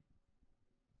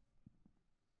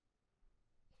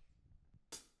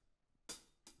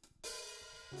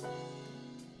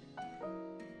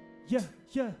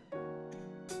 Yeah.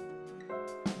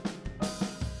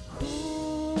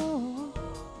 Ooh,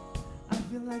 I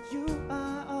feel like you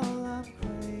are all I'm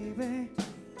craving.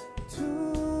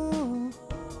 Too.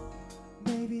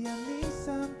 Maybe I need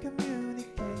some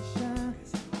communication.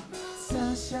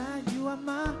 Sunshine, you are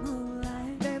my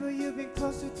moonlight. Never you've been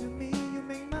closer to me. You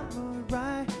make my mood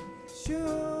right.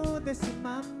 Sure, this is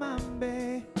my mind,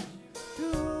 babe.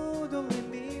 Don't leave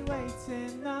me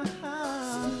waiting.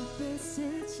 Stupid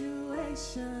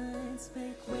situations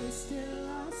make wasted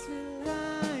lost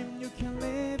Time, you can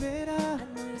live it up. I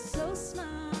know you're so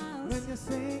smart When you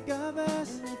think of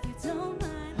us, and if you don't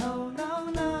mind, oh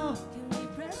no. can we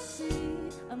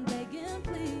proceed? I'm begging,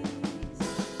 please.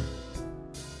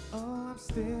 Oh, I'm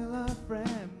still a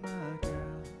friend, my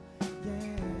girl.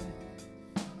 Yeah.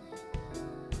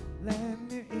 Let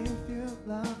me if you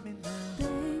love me now.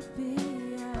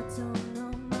 Baby, I don't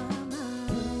know my mind.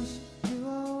 Push you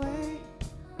away.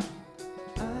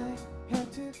 I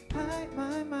had to hide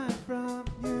my mind from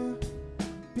you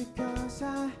because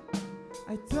I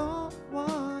don't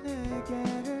wanna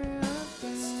get her again.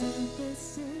 Stupid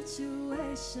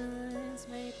situations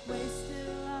make wasted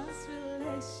lost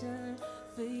relation.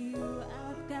 For you,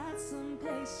 I've got some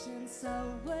patience. So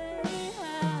wait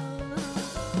how long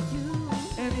you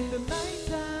And in the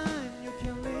nighttime, you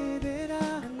can live it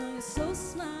up. I know you're so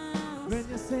smart When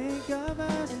you think of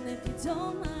us, and if you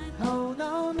don't mind, oh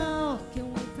no.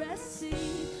 can we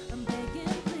proceed? I'm begging,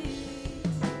 please.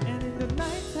 And in the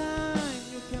nighttime,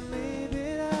 you can live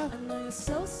it up. I know you're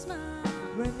so smart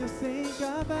When you think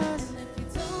of us, and if you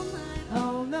don't mind,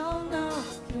 oh no.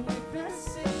 can we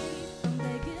proceed? I'm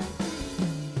begging,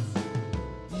 please.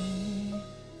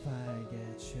 If I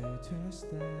get you to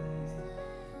stay,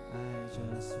 I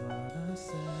just wanna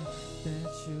say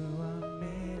that you are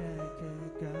me like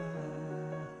a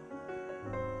god.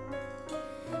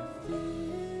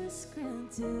 This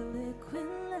granted liquid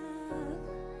love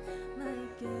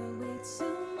might get way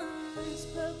too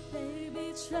much, but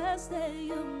baby, trust that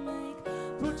you make.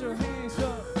 Put your hands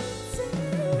up.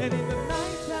 And in the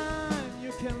nighttime,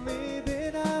 you can live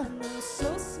it I up. know you're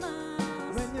so smart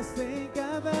When you think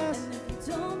of us, and if you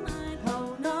don't mind,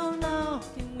 oh no.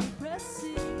 can we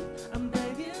proceed? I'm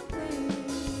begging,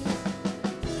 please.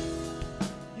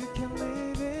 You can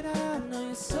live it I up. know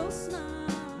you're so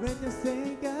smart When you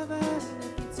think of us, and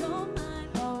if you don't mind,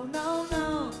 oh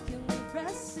no. can we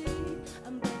proceed?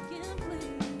 I'm begging,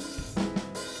 please.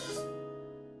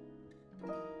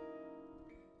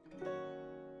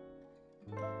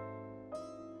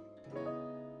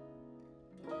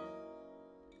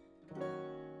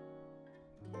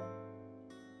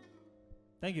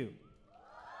 Thank you.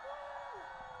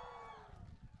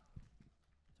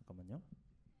 잠깐만요.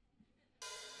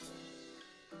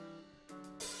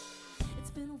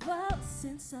 It's been a while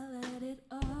since I let it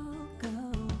all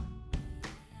go.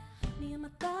 my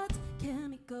thoughts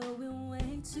can be going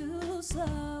way too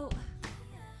slow.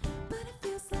 But it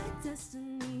feels like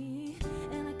destiny,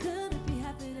 and I couldn't be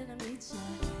happy that I meet you.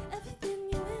 Everything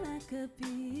you and I could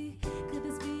be, could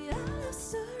this be our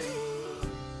story?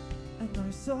 I know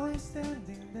I saw you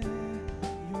standing there.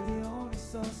 You're the only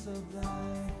source of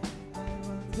light. I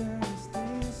wonder if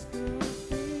this could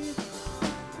be.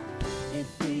 If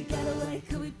we get away,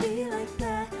 could we be like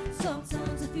that?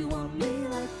 Sometimes if you want me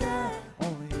like that,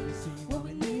 Only if you see what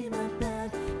we need like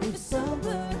that, if it's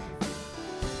sober.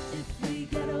 If we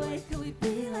get away, could we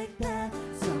be like that?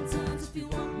 Sometimes if you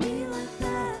want me like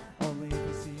that, only if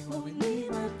you see what we need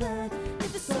like that,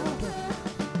 if it's sober.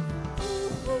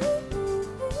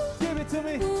 Give it to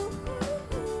me.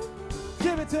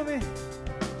 Give it to me.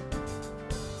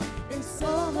 It's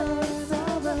over, it's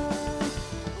over.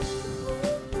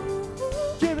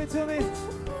 Give it to me.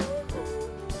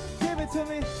 Give it to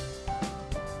me.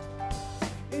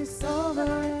 It's over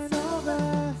and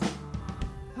over.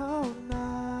 Oh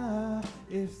no.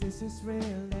 If this is real,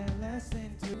 then let's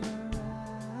into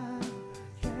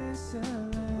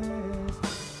cancerless.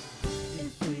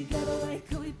 If we get away,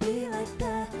 could we be like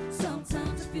that?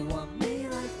 Sometimes if you want me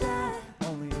like that,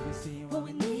 Only if you see what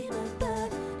we need like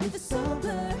that, if it's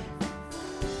sober.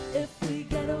 If we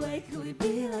get away, could we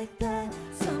be like that?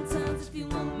 Sometimes if you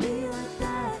want me like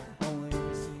that, only if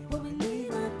you see what we need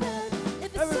like that,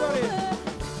 if it's Everybody. sober.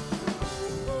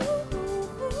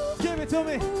 Give it to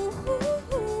me.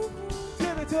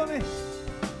 Give it to me.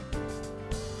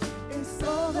 It's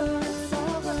over and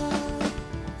over.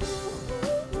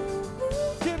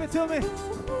 Give it to me.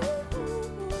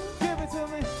 Give it to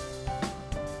me.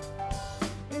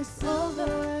 It's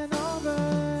over and over.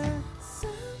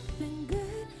 Something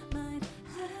good might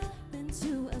happen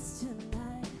to us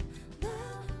tonight.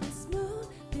 Love this mood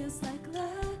feels like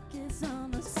luck is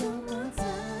on the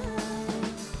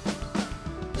summertime.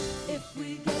 If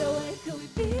we get away, could we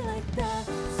be like that?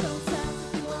 Sometimes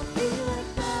if you want me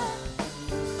like that,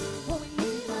 what we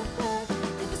need like that,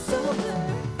 if it's sober.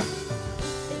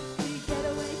 If we get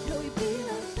away, could we be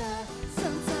like that?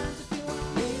 Sometimes if you want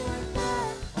me like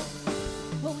that,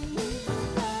 what we need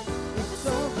like that, if it's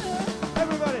sober.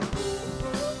 Everybody,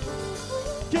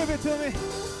 give it to me.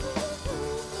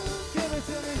 Give it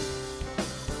to me.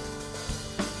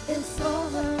 It's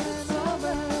over and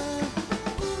over.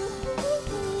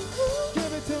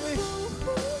 Give it to me.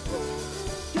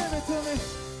 Give it to me.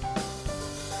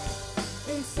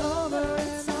 It's over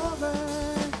and over.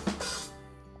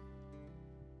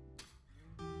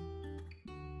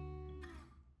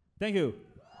 Thank you.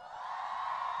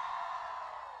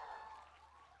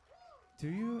 Do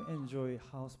you enjoy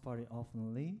house party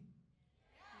oftenly?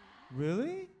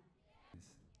 Really?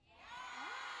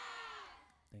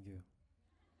 Thank you.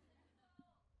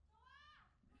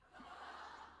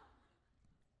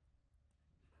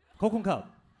 Kokuncup.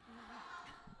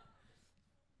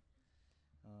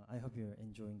 I hope you're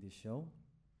enjoying this show.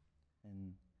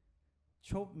 And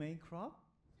chop main crop?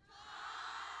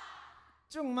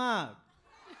 중막.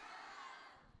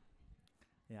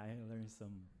 Yeah, I learned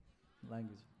some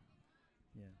language.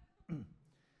 Yeah.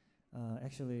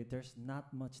 Actually, there's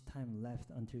not much time left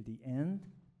until the end.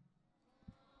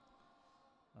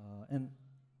 And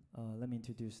let me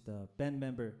introduce the band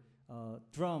member.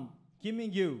 Drum, Kim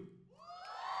Min-gyu.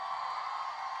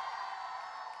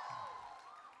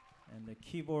 And the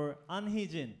keyboard, An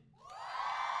Hee-jin.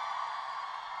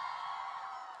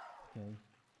 Okay.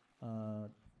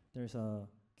 There's a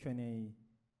Q&A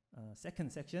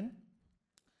second section.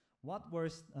 What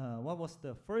was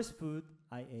the first food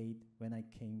I ate when I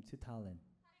came to Thailand?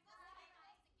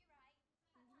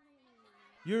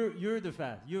 You're the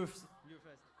fast. You're fast.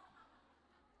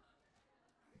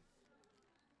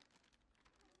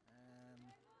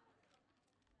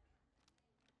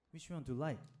 Which one do you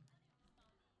like?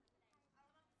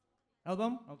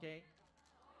 Album? Okay.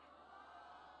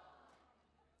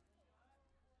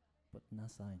 But not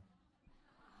sign.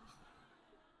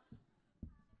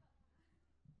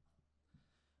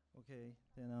 Okay,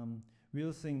 then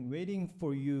we'll sing "Waiting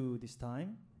for You" this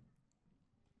time.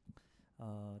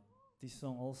 This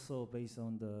song also based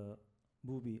on the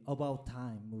movie About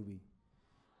Time movie.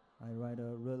 I write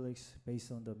lyrics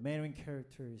based on the main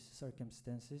character's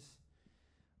circumstances.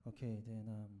 Okay,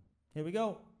 then here we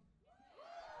go.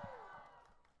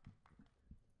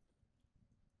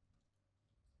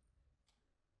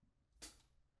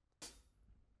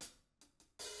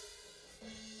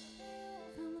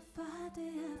 From afar,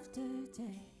 day after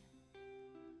day,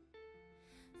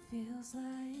 feels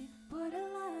like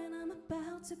borderline, I'm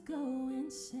about to go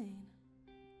insane.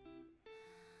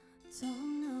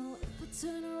 Don't know if I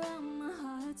turn around, my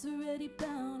heart's already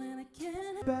bound and I can't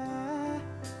back.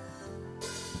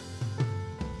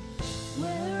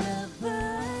 Wherever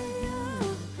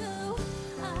you go,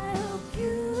 I hope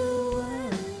you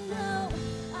will know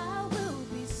I will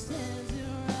be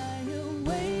standing right here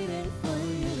waiting for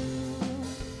you.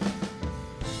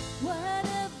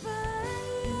 Whatever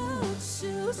you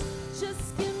choose,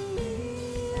 just give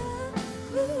me a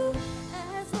clue.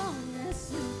 As long as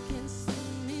you can see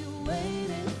me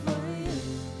waiting for you.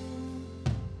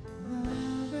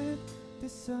 Love it, the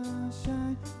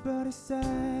sunshine, but I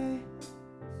say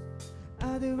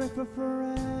I'll do it for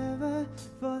forever,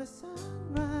 for the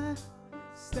sunrise,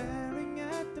 staring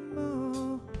at the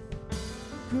moon.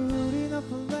 Good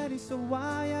enough already, so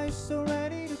why are you so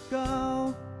ready to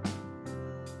go?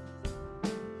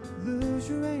 Lose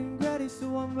you ain't ready,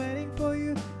 so I'm waiting for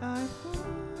you. I hope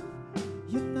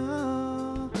you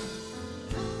know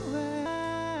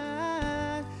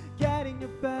I'm getting you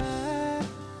back.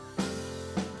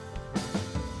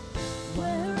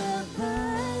 Wherever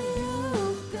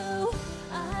you go,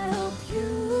 I hope you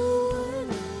will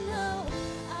know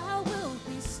I will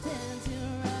be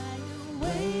standing right here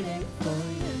waiting for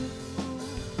you.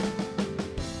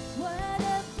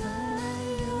 Whatever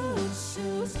you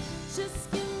choose, just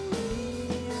give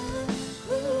me a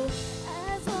clue.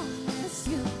 As long as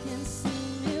you can see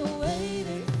me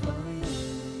waiting for you.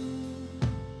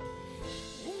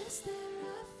 Is there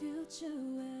a future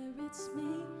where it's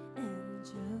me and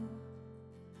you?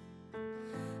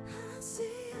 I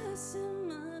see us in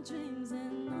my dreams,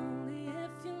 and only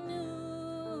if you knew.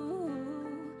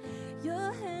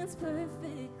 Your hands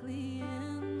perfectly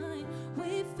in mine,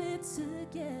 we fit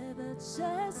together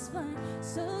just fine.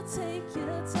 So take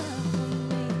your time with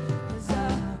me, 'cause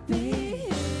I'll be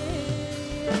here.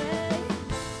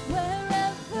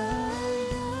 Wherever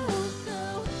you go,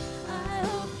 I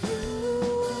hope you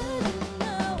would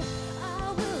know I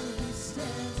will be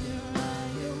standing right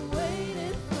here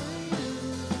waiting for you.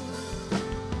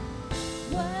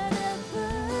 Whatever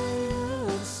you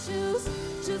choose,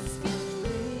 just give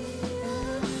me a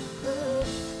clue.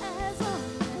 As long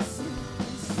as you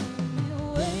can see me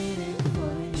waiting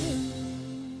for you.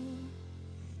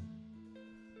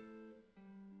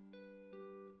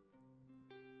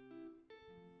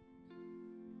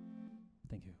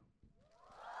 Thank you.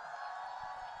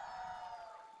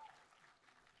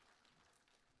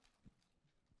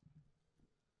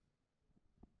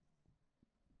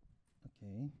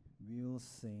 Okay, we'll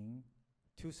sing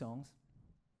two songs,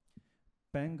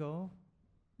 Bango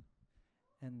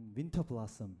and Winter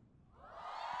Blossom.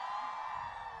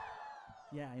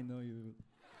 Yeah, I know you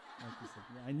like this song.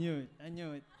 Yeah, I knew it. I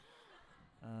knew it.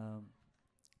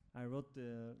 I wrote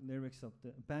the lyrics of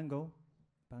the Bango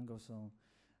song.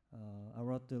 I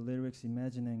wrote the lyrics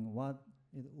imagining what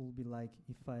it would be like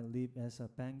if I live as a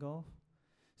Bango.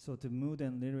 So the mood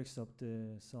and lyrics of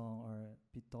the song are a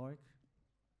bit dark.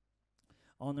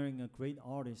 Honoring a great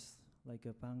artist like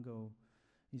a Bango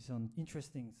is an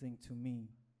interesting thing to me.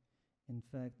 In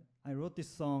fact, I wrote this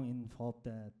song in hope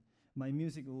that my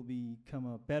music will become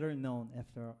a better known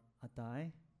after I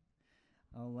die.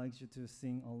 I would like you to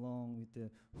sing along with the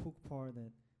hook part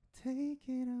that take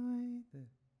it away.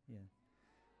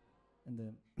 And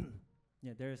the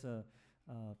yeah, there's a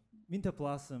Winter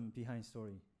Blossom behind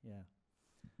story. Yeah,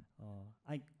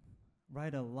 I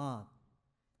write a lot,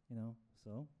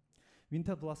 So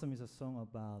Winter Blossom is a song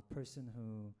about person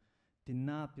who did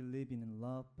not believe in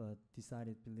love but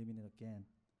decided to believe in it again.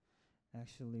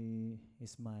 Actually,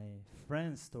 it's my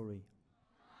friend's story.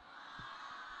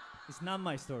 It's not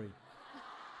my story.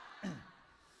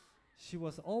 She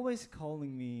was always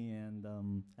calling me and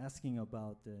asking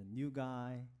about the new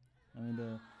guy.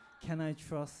 Can I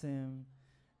trust him?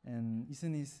 And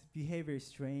isn't his behavior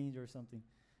strange or something?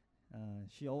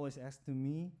 She always asked to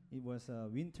me. It was a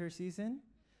winter season,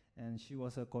 and she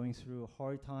was going through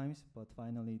hard times, but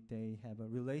finally they have a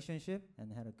relationship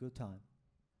and had a good time.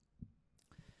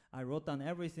 I wrote down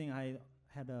everything I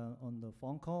had on the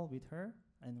phone call with her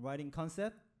and writing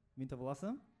concept, Winter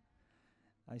Blossom.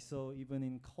 I saw even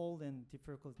in cold and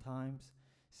difficult times,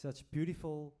 such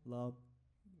beautiful love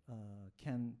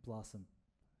can blossom.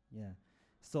 Yeah.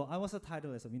 So I was a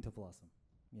title as a Winter Blossom.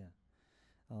 Yeah.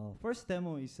 First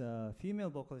demo is a female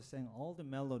vocalist saying all the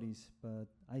melodies, but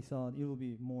I thought it would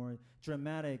be more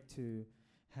dramatic to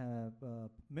have a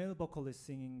male vocalist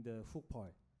singing the hook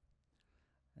part.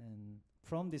 And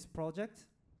from this project,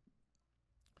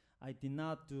 I did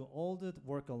not do all the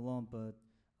work alone, but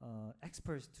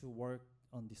experts to work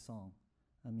on this song.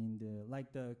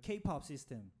 Like the K-pop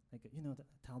system, like the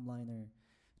timeliner,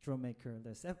 drum maker,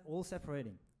 all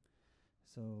separating.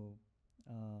 So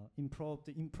improved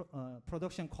the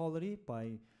production quality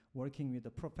by working with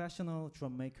a professional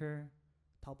drum maker,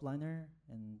 top liner,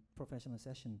 and professional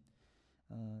session.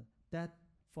 That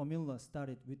formula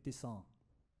started with this song.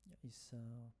 It's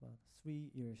about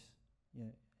 3 years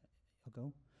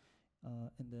ago.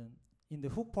 And then in the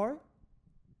hook part,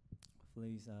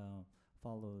 please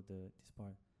follow this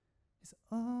part. It's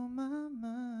on my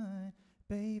mind,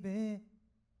 baby.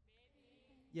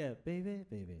 Yeah, baby,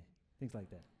 baby. Things like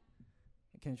that.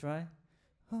 Can you try?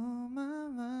 On my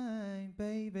mind,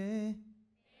 baby.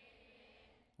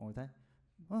 One more time.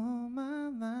 On my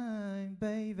mind,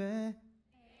 baby.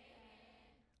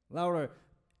 Louder.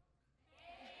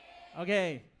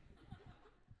 Okay.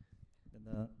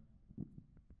 Then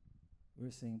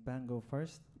we'll sing Bangkok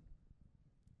first.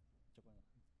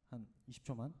 한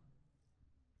 20초만.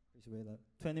 Please wait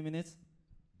 20 minutes.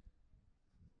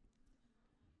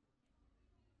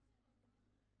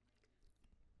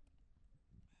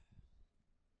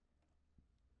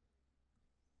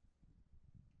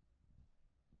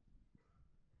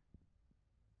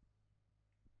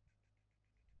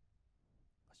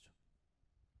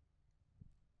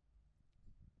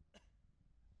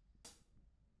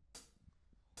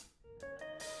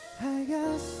 I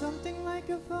got something like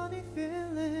a funny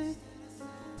feeling.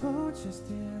 But you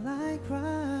still I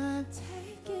cry.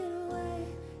 Take it away,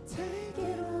 take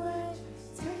it away,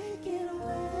 take it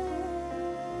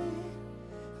away.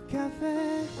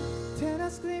 Cafe,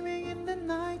 terrace screaming in the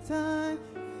nighttime.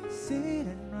 Sit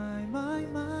and write my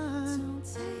mind. Don't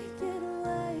take it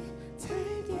away,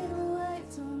 take it away,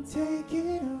 don't Take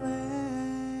it away.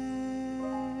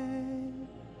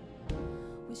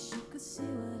 Wish you could see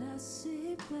what I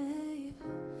see, babe,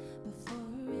 before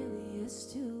it really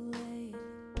is too late.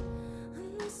 I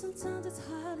know sometimes it's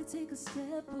hard to take a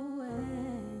step away.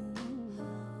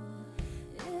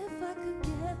 If I could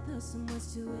get there, so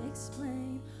much to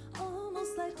explain.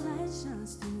 Almost like light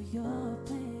shines through your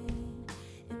pain.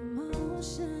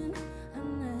 Emotion I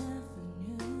never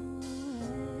knew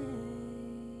away.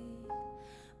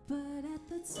 But at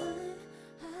the time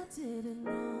I didn't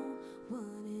know.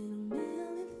 One in a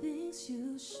million things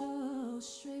you show.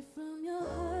 Straight from your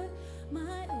heart,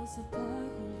 miles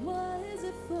apart. What is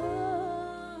it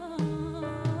for?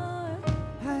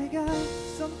 I got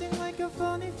something like a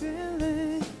funny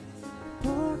feeling.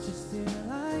 But you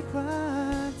still I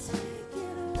cry. Take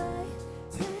it away,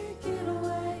 take it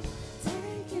away,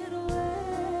 take it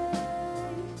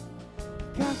away.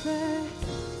 Cafe,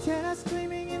 terrace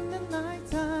screaming in the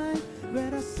nighttime.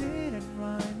 Where I sit and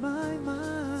write my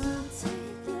mind.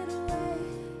 Take it away,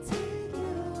 take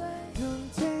it away.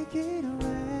 Don't take it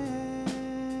away.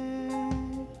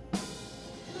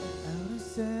 I would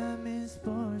say I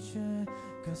misfortune,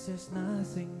 'cause there's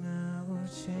nothing I will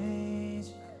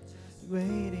change.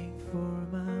 Waiting for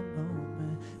my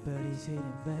moment, but it's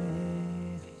hidden,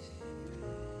 babe.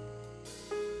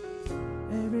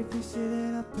 Every picture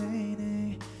that I'm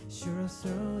painting, sure I'll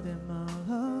throw them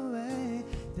all away.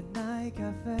 The night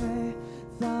cafe,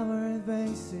 flower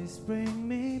vases bring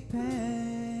me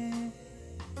pain.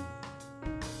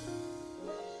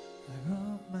 I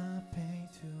wrote my pain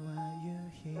to what you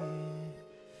hear,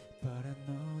 but I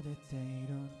know that they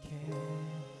don't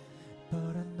care.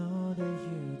 But I know that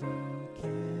you don't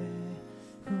care.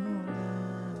 Ooh,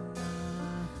 nah,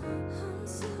 nah. I'm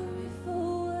sorry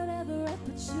for whatever I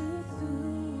put you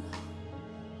through.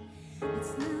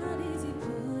 It's not easy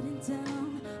putting down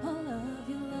all of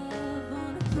your love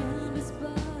on a canvas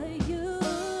by you.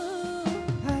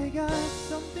 I got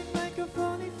something like a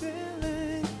funny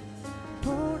feeling.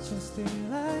 Oh, just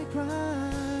still I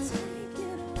cry. Take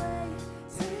it away,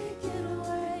 take it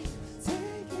away,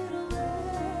 take it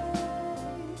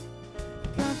away.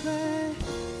 Cafe,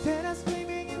 terrace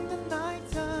screaming in the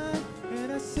nighttime.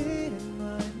 And I sit and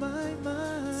write my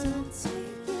mind. Don't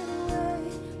take it away,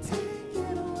 take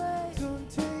it away. Don't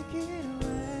take it away.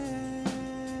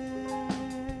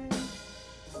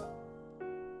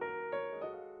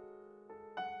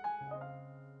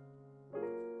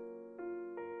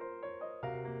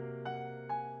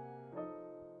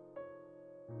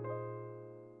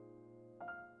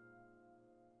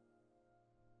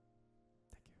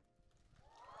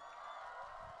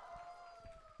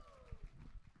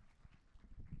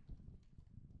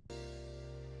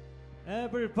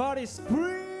 Everybody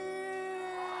scream!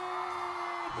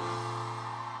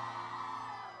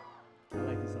 I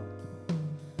like this song.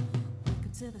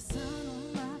 Welcome to the sun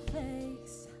on my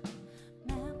face.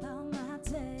 Map out my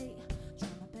day. Try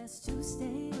my best to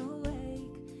stay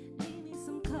awake. Need me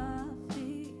some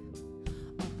coffee.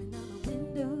 Open all the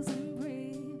windows and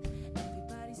breathe.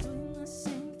 Everybody's doing the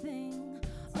same thing.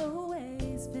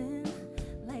 Always been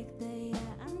like they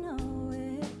are. I know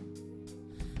it.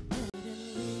 Better than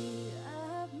we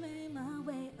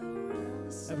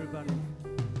Everybody.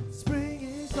 Spring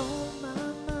is on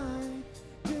my mind.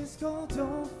 Disco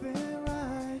don't feel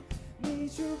right.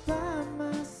 Need you by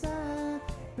my side,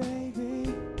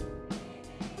 baby.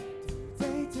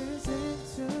 Day turns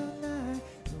into night.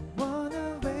 Don't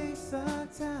wanna waste our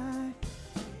time.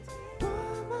 By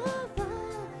my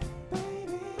ride,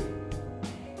 baby.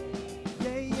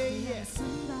 Yeah, yeah, yeah.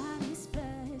 Somebody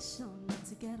special, not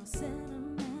to get all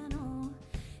sentimental.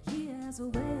 He has a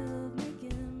way of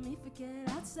making me forget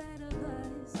outside of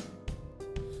us.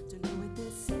 Don't know where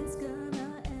this is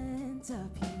gonna end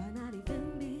up. He might not even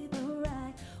be the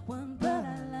right one, but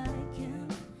I like him.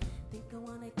 Think I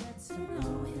wanna get to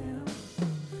know him.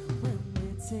 When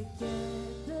we're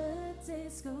together,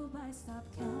 days go by, stop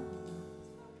counting.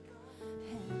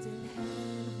 Hand in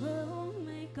hand, we'll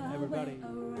make our Everybody. way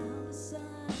around the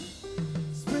sun.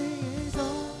 Spring is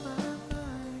on my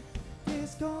mind.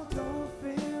 Disco don't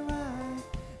feel right.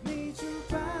 Need you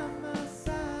by my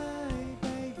side,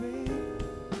 baby.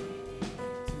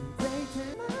 Today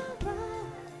turn my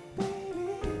right,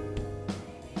 baby.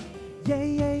 Yeah,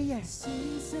 yeah, yeah.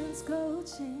 Seasons go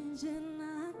changing,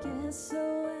 I guess so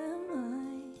am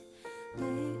I.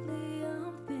 Lately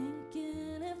I'm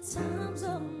thinking if time's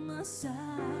on my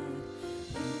side,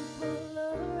 people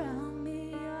around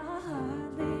me are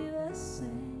hardly the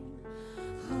same.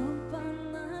 Hope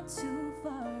I'm not too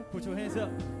far Put your hands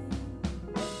up. behind.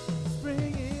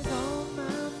 Spring is on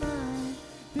my mind.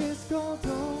 Disco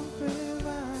don't feel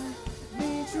right.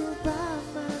 Need you by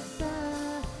my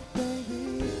side,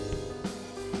 baby.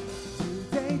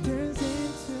 Today turns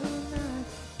into night.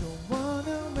 Don't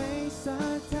wanna waste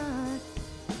our time.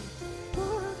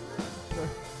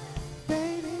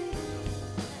 Baby.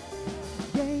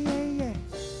 Yeah, yeah, yeah.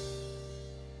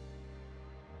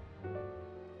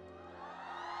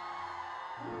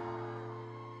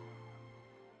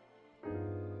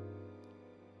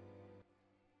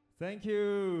 Thank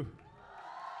you.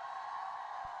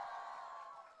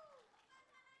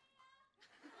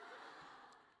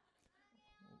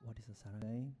 What is the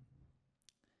Saturday?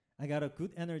 I got a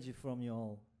good energy from you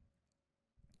all.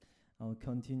 I'll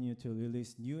continue to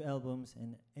release new albums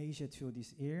in Asia tour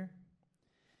this year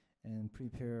and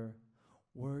prepare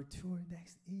world tour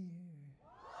next year.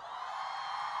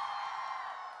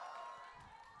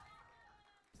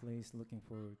 Please looking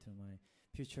forward to my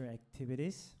future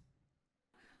activities.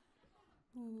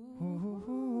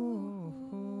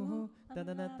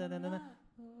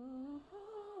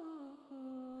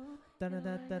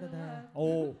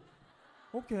 Oh,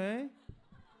 okay.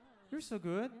 You're so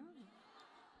good.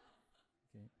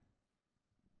 Okay.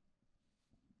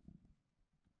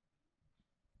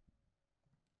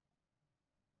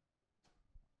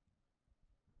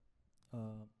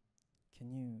 Can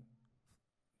you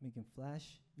make him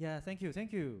flash? Yeah, thank you,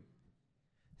 thank you.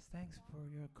 Thanks for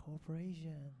your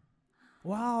cooperation.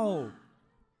 Wow.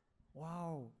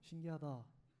 Wow, 신기하다.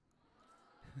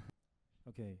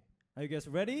 Okay, are you guys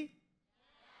ready?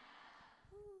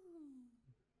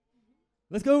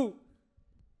 Let's go.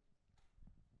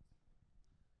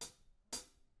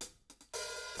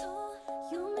 Oh,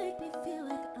 you make me feel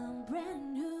like I'm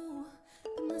brand new.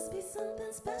 There must be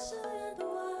something special in the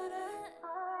water.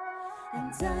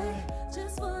 And I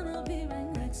just wanna be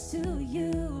right next to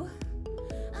you.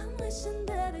 I'm wishing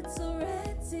that it's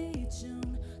already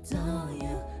June. Don't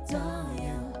you, don't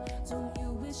you, don't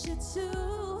you wish it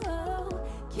too? Oh,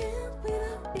 can't wait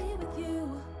to be with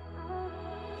you.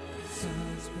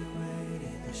 Sun's been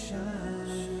waiting to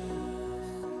shine.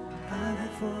 I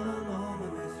wait for a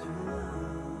moment with you.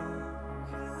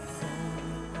 Fall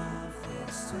in love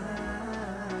first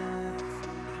time.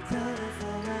 Tell it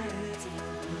for right into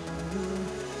blue.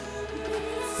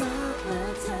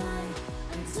 Summertime,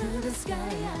 into the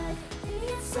sky.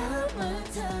 It's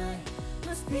summertime,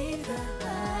 must be the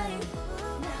light.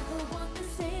 Never want to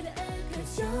say the end,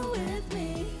 'cause you're with me.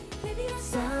 Baby, it's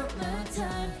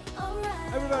summertime,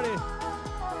 alright. Everybody.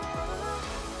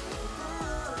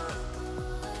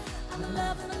 I'm in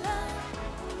love, I'm in love.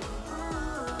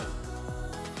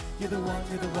 You're the one,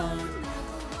 you're the one.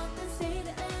 Never want to say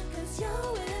the end, 'cause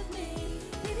you're with me.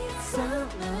 Baby, it's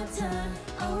summertime,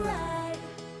 alright.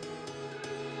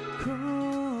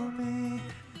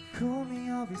 Cool me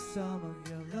up with some of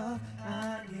your love. I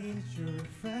need your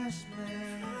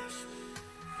refreshment.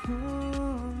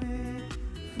 Fool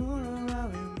around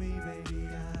with me, baby.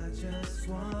 I just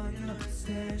want your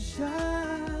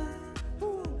attention.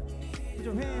 Put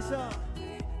your hands up.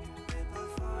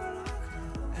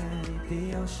 And in the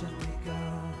ocean we go.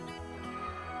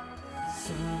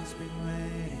 Sun's been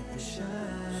waiting to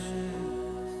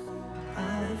shine. I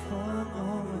wait for a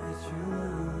moment with you.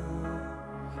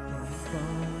 Can we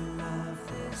fall in love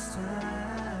first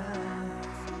time?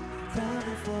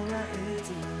 before I hit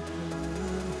you.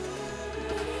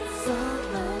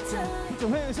 Summertime. Put your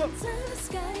hands up. To the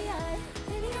sky,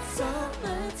 baby,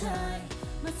 summertime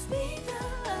must be the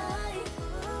life.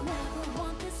 Never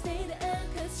want this day to end,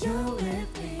 'cause you're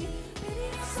with me. Baby,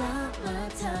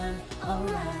 summertime,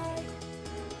 alright.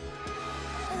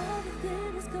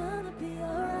 Everything is gonna be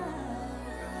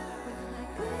alright. With my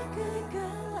good, good,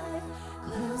 good life.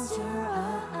 Close your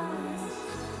eyes,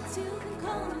 so you can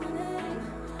call my name.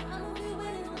 I'll be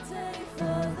waiting all day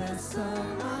for the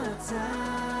summertime.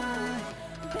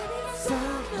 Baby, it's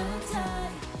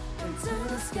summertime. Into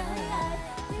the sky,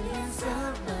 baby, it's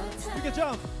summertime. You can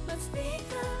jump. Must be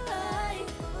the life.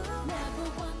 Never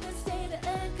want this day to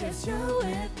end, 'cause you're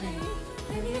with me.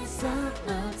 Baby, it's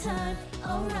summertime,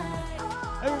 alright.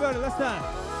 Everybody, let's dance.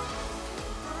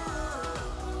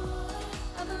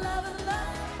 I'm in love, in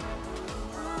love.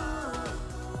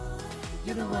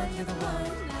 You're the one, you're the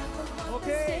one. Never want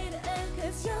this day to end,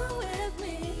 'cause you're with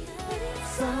me. Baby,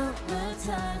 it's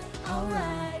summertime,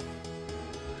 alright.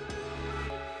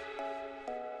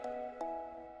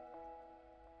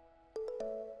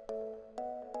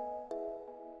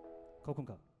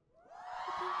 거kun가.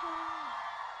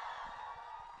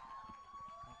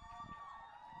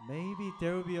 Maybe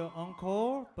there will be an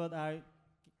encore, but I'm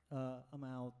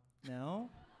out now.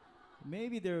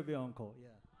 Maybe there will be an encore. Yeah.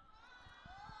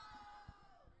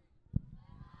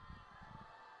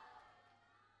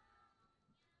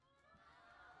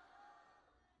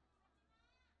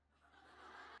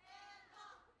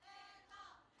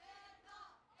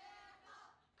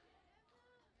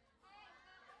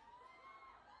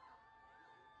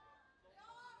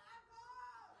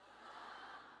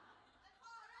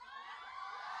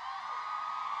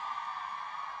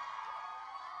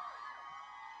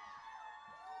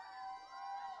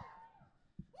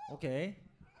 Okay.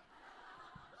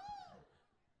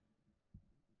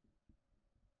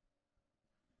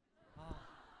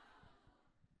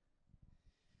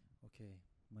 Okay,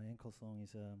 my ankle song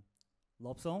is a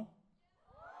love song.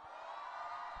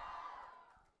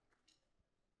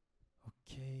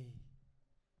 Okay.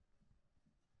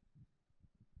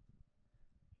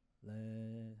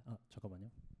 잠깐만요.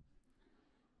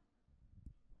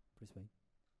 Please wait.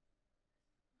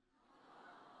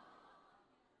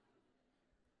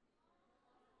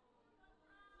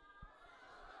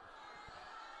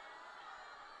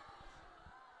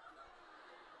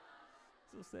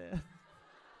 So sad.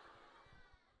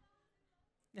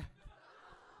 Yeah.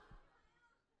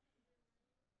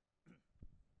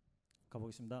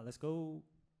 가보겠습니다. Let's go.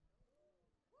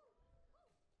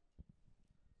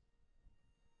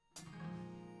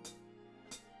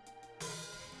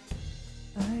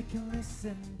 I can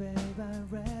listen, babe,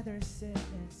 I'd rather sit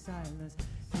in silence.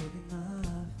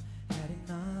 Had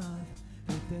enough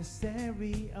with the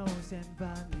stereos and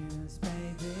volumes,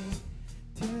 baby.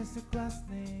 Tears are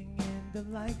glistening in the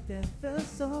light that feels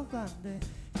so rounded.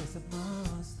 It's a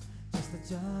must, just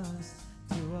adjust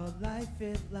to a life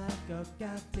it like a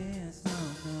goddamn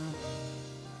song.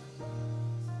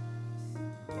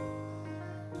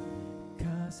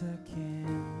 'Cause I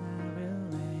cannot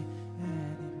relate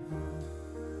anymore.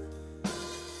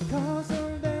 'Cause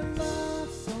all that love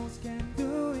songs can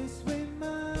do is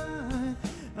remind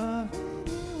of when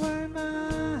you were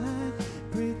mine.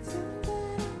 Pretend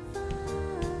that I'm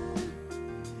fine,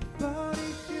 but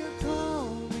if you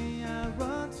call me, I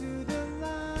run to the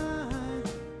line.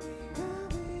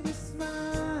 Got me the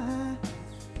smile,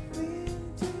 we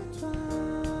intertwine.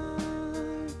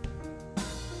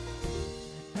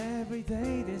 Every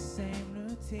day the same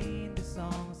routine, the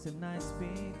songs and nights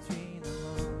between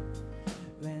alone.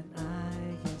 When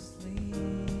I can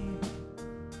sleep,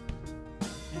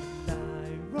 and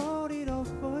I wrote it all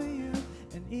for you.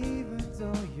 And even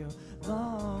though you're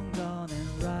long gone and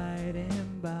writing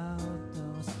about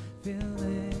those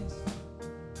feelings,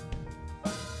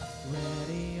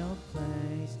 radio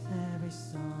plays every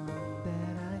song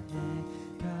that I hate.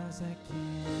 'Cause I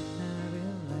cannot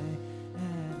relate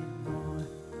anymore.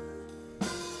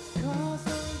 'Cause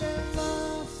all that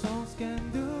love songs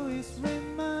can do is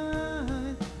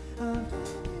remind of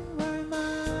when you were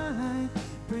mine.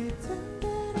 Pretend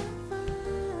that I'm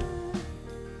fine,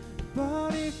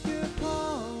 but if you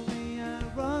call me, I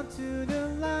run to the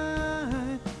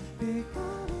line. Pick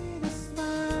up with a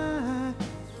smile,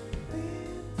 we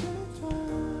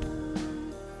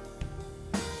intertwine.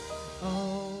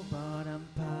 Oh, but I'm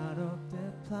part of the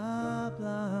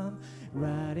problem,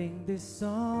 writing these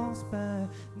songs but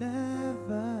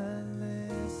never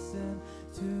listen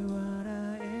to what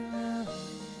I love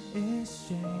is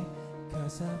shame.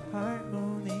 'Cause of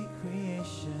harmony created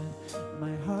destination.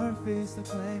 My heart feels to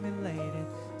claim related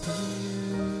to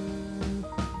you.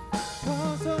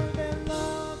 'Cause all that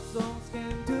love songs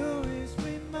can do is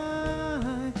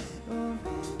remind of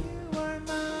when you are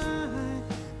mine.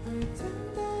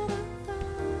 Pretend that I'm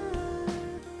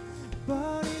fine,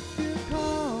 but if you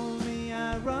call me,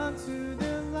 I run to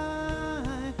the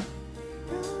line.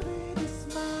 You'll be the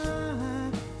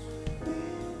smile we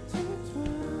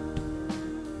intertwine.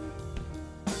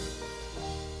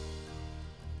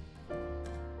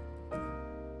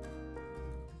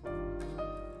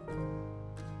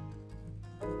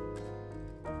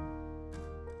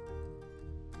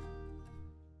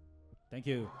 Thank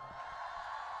you.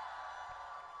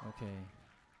 Okay.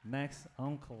 Next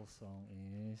uncle song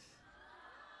is.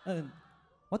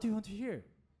 What do you want to hear?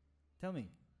 Tell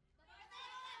me.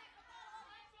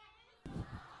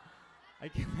 I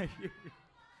cannot hear you.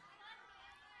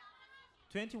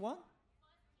 21?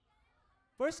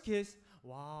 First kiss.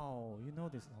 Wow, you know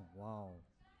this song. Wow.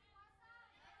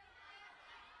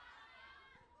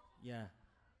 Yeah.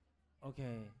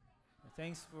 Okay.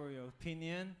 Thanks for your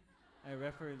opinion. I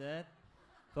refer that.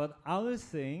 But I will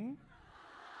sing.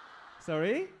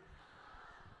 Sorry?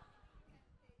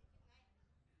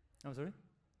 I'm sorry?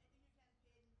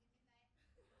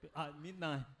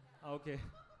 Midnight. Okay.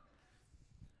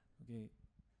 Okay.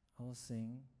 I will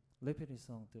sing repeated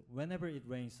song, the Whenever It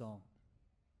Rains song.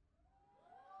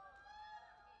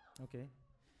 Okay.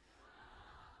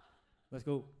 Let's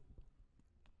go.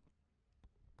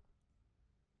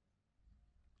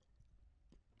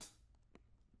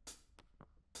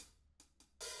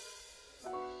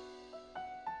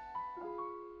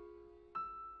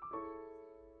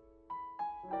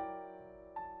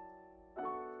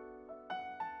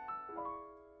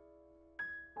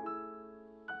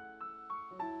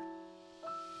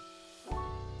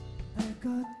 알 것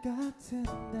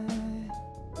같은데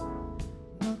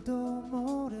너도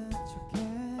모른 척해.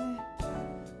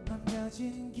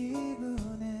 망가진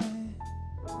기분에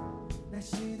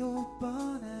날씨도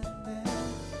뻔한데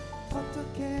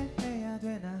어떻게 해야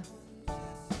되나.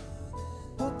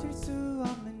 버틸 수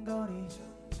없는 거리.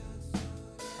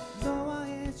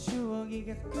 너와의 추억이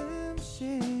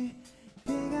가끔씩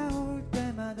비가 올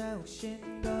때마다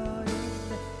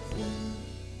욱신거리는데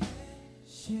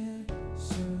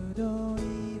실수도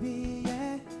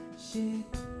입위에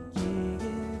씻기길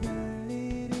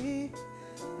별일이.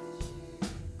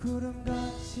 구름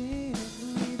거치는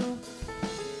위로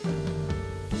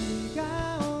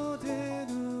비가 오듯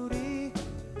우리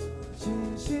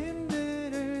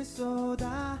진심들을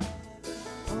쏟아.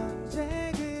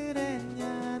 언제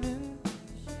그랬냐는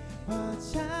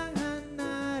화창한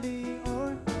날이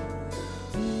올.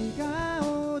 비가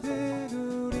오듯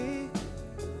우리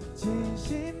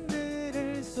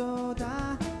진심들을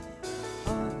쏟아.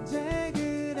 언제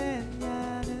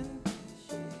그랬냐는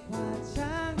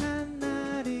화창한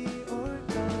날이 올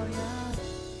거야.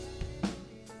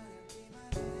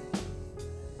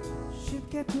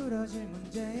 쉽게 풀어질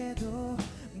문제에도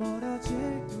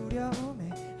멀어질 두려움에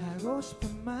하고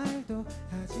싶은 말도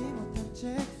하지 못한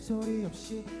채 소리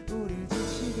없이 우릴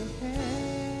지치게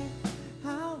해.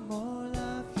 How more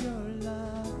love your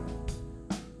love.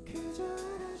 그저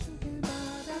알아주길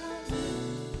바라는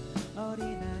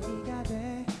어린아이가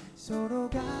돼.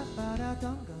 서로가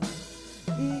바라던 건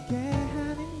이게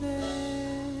아닌데.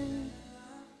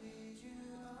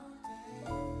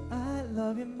 I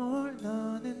love you more.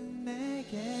 너는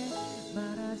내게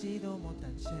말하지도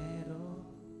못한 채로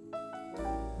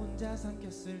혼자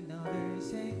삼켰을 너를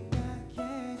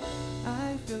생각해.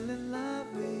 I feel in love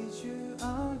with you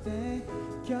all day.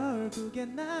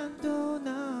 결국엔 난 또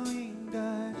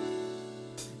너인걸.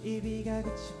 이 비가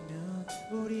그치면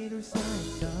우리 둘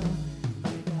사이 너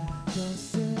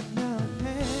밝아졌으면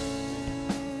해.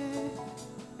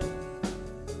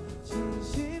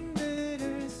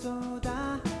 진심들을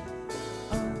쏟아.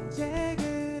 언제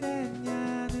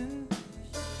그랬냐는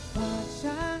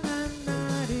화창한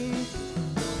날이.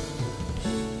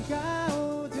 비가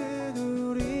오듯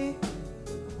우리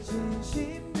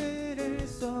진심들을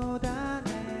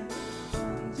쏟아내.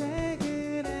 언제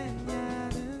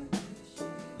그랬냐는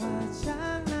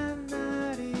화창한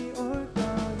날이 올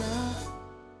거야.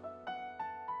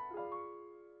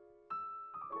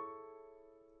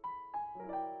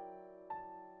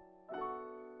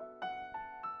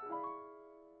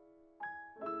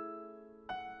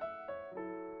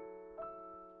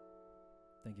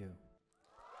 Thank you.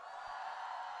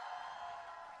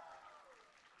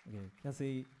 Okay,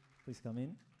 Kelsey, please come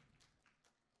in.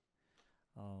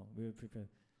 We'll prepare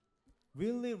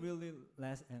really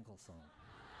last ankle song.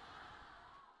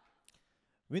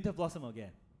 Winter Blossom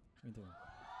again. Winter.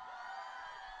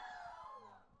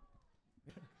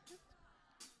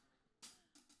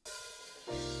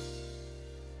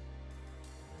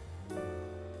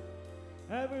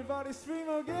 Everybody scream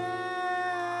again.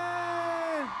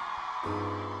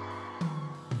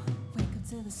 Wake up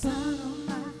to the sun on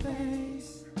my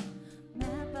face,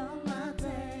 map out my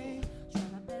day, try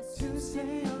my best to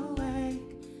stay awake.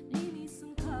 Need me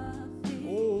some coffee.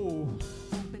 Oh.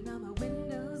 Open all my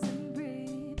windows and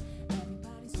breathe.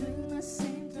 Everybody's doing the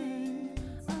same thing.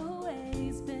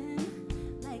 Always been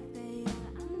like they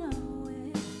are, I know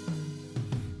it.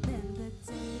 Then the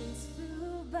days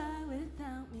flew by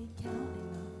without me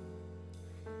counting them.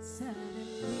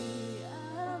 Suddenly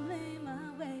I made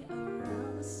my way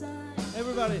around the sun.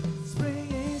 Everybody.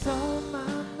 Spring is on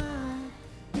my mind.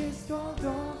 This cold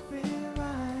don't feel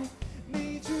right.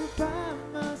 Need you by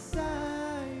my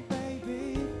side,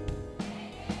 baby.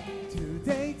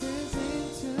 Today turns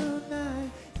into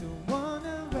night. Don't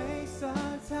wanna waste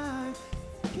our time.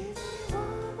 Give me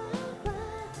all my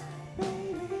right,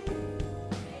 baby.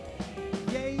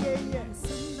 Yeah, yeah, yeah.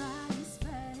 Somebody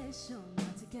special,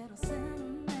 not to get all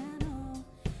sentimental.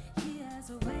 He has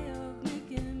a way of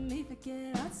making me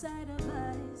forget outside of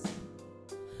us.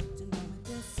 To know when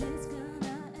this is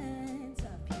gonna end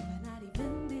up, he might not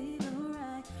even be the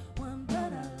right one,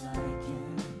 but I like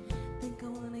him. Think I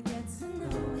wanna get to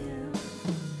know him.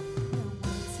 And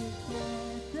when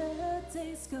together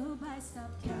days go by,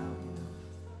 stop counting.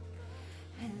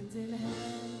 Hand in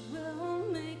hand, we'll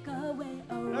make our way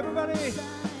around. Everybody.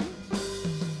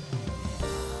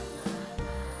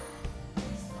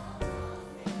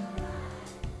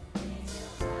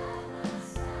 the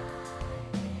sun.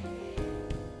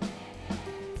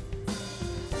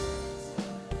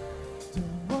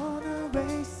 Don't wanna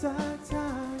waste our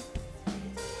time.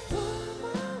 For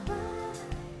my right,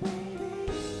 baby.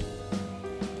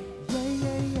 Yeah,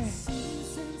 yeah, yeah.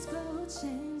 Seasons go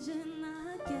changing,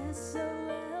 I guess so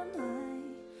am I.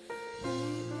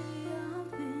 Lately I'm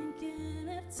thinking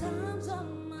if time's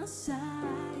on my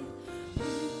side,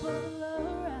 people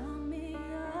around me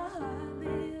are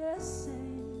hardly the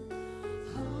same.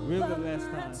 Hope Will the I'm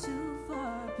last not time. too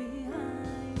far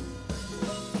behind.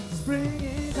 Spring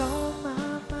is on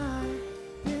my mind.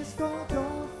 This cold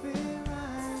don't feel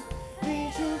right.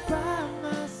 Need you by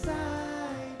my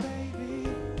side, baby.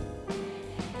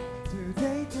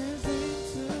 Today turns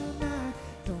into night.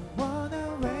 Don't wanna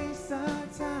waste our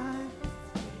time.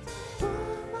 For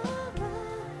my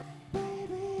right,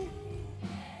 baby.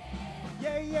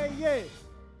 Yeah, yeah, yeah.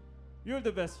 You're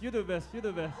the best. You're the best. You're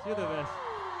the best. You're the best.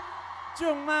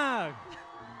 중막.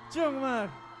 중막.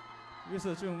 You're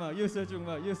so 중막. You're so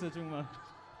중막. You're so 중막.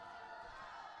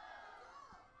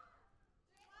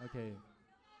 Okay.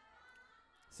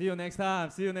 See you next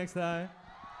time. See you next time.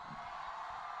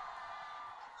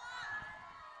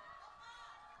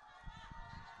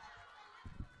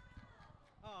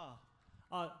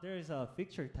 There is a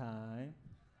picture time.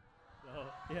 So,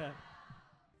 yeah.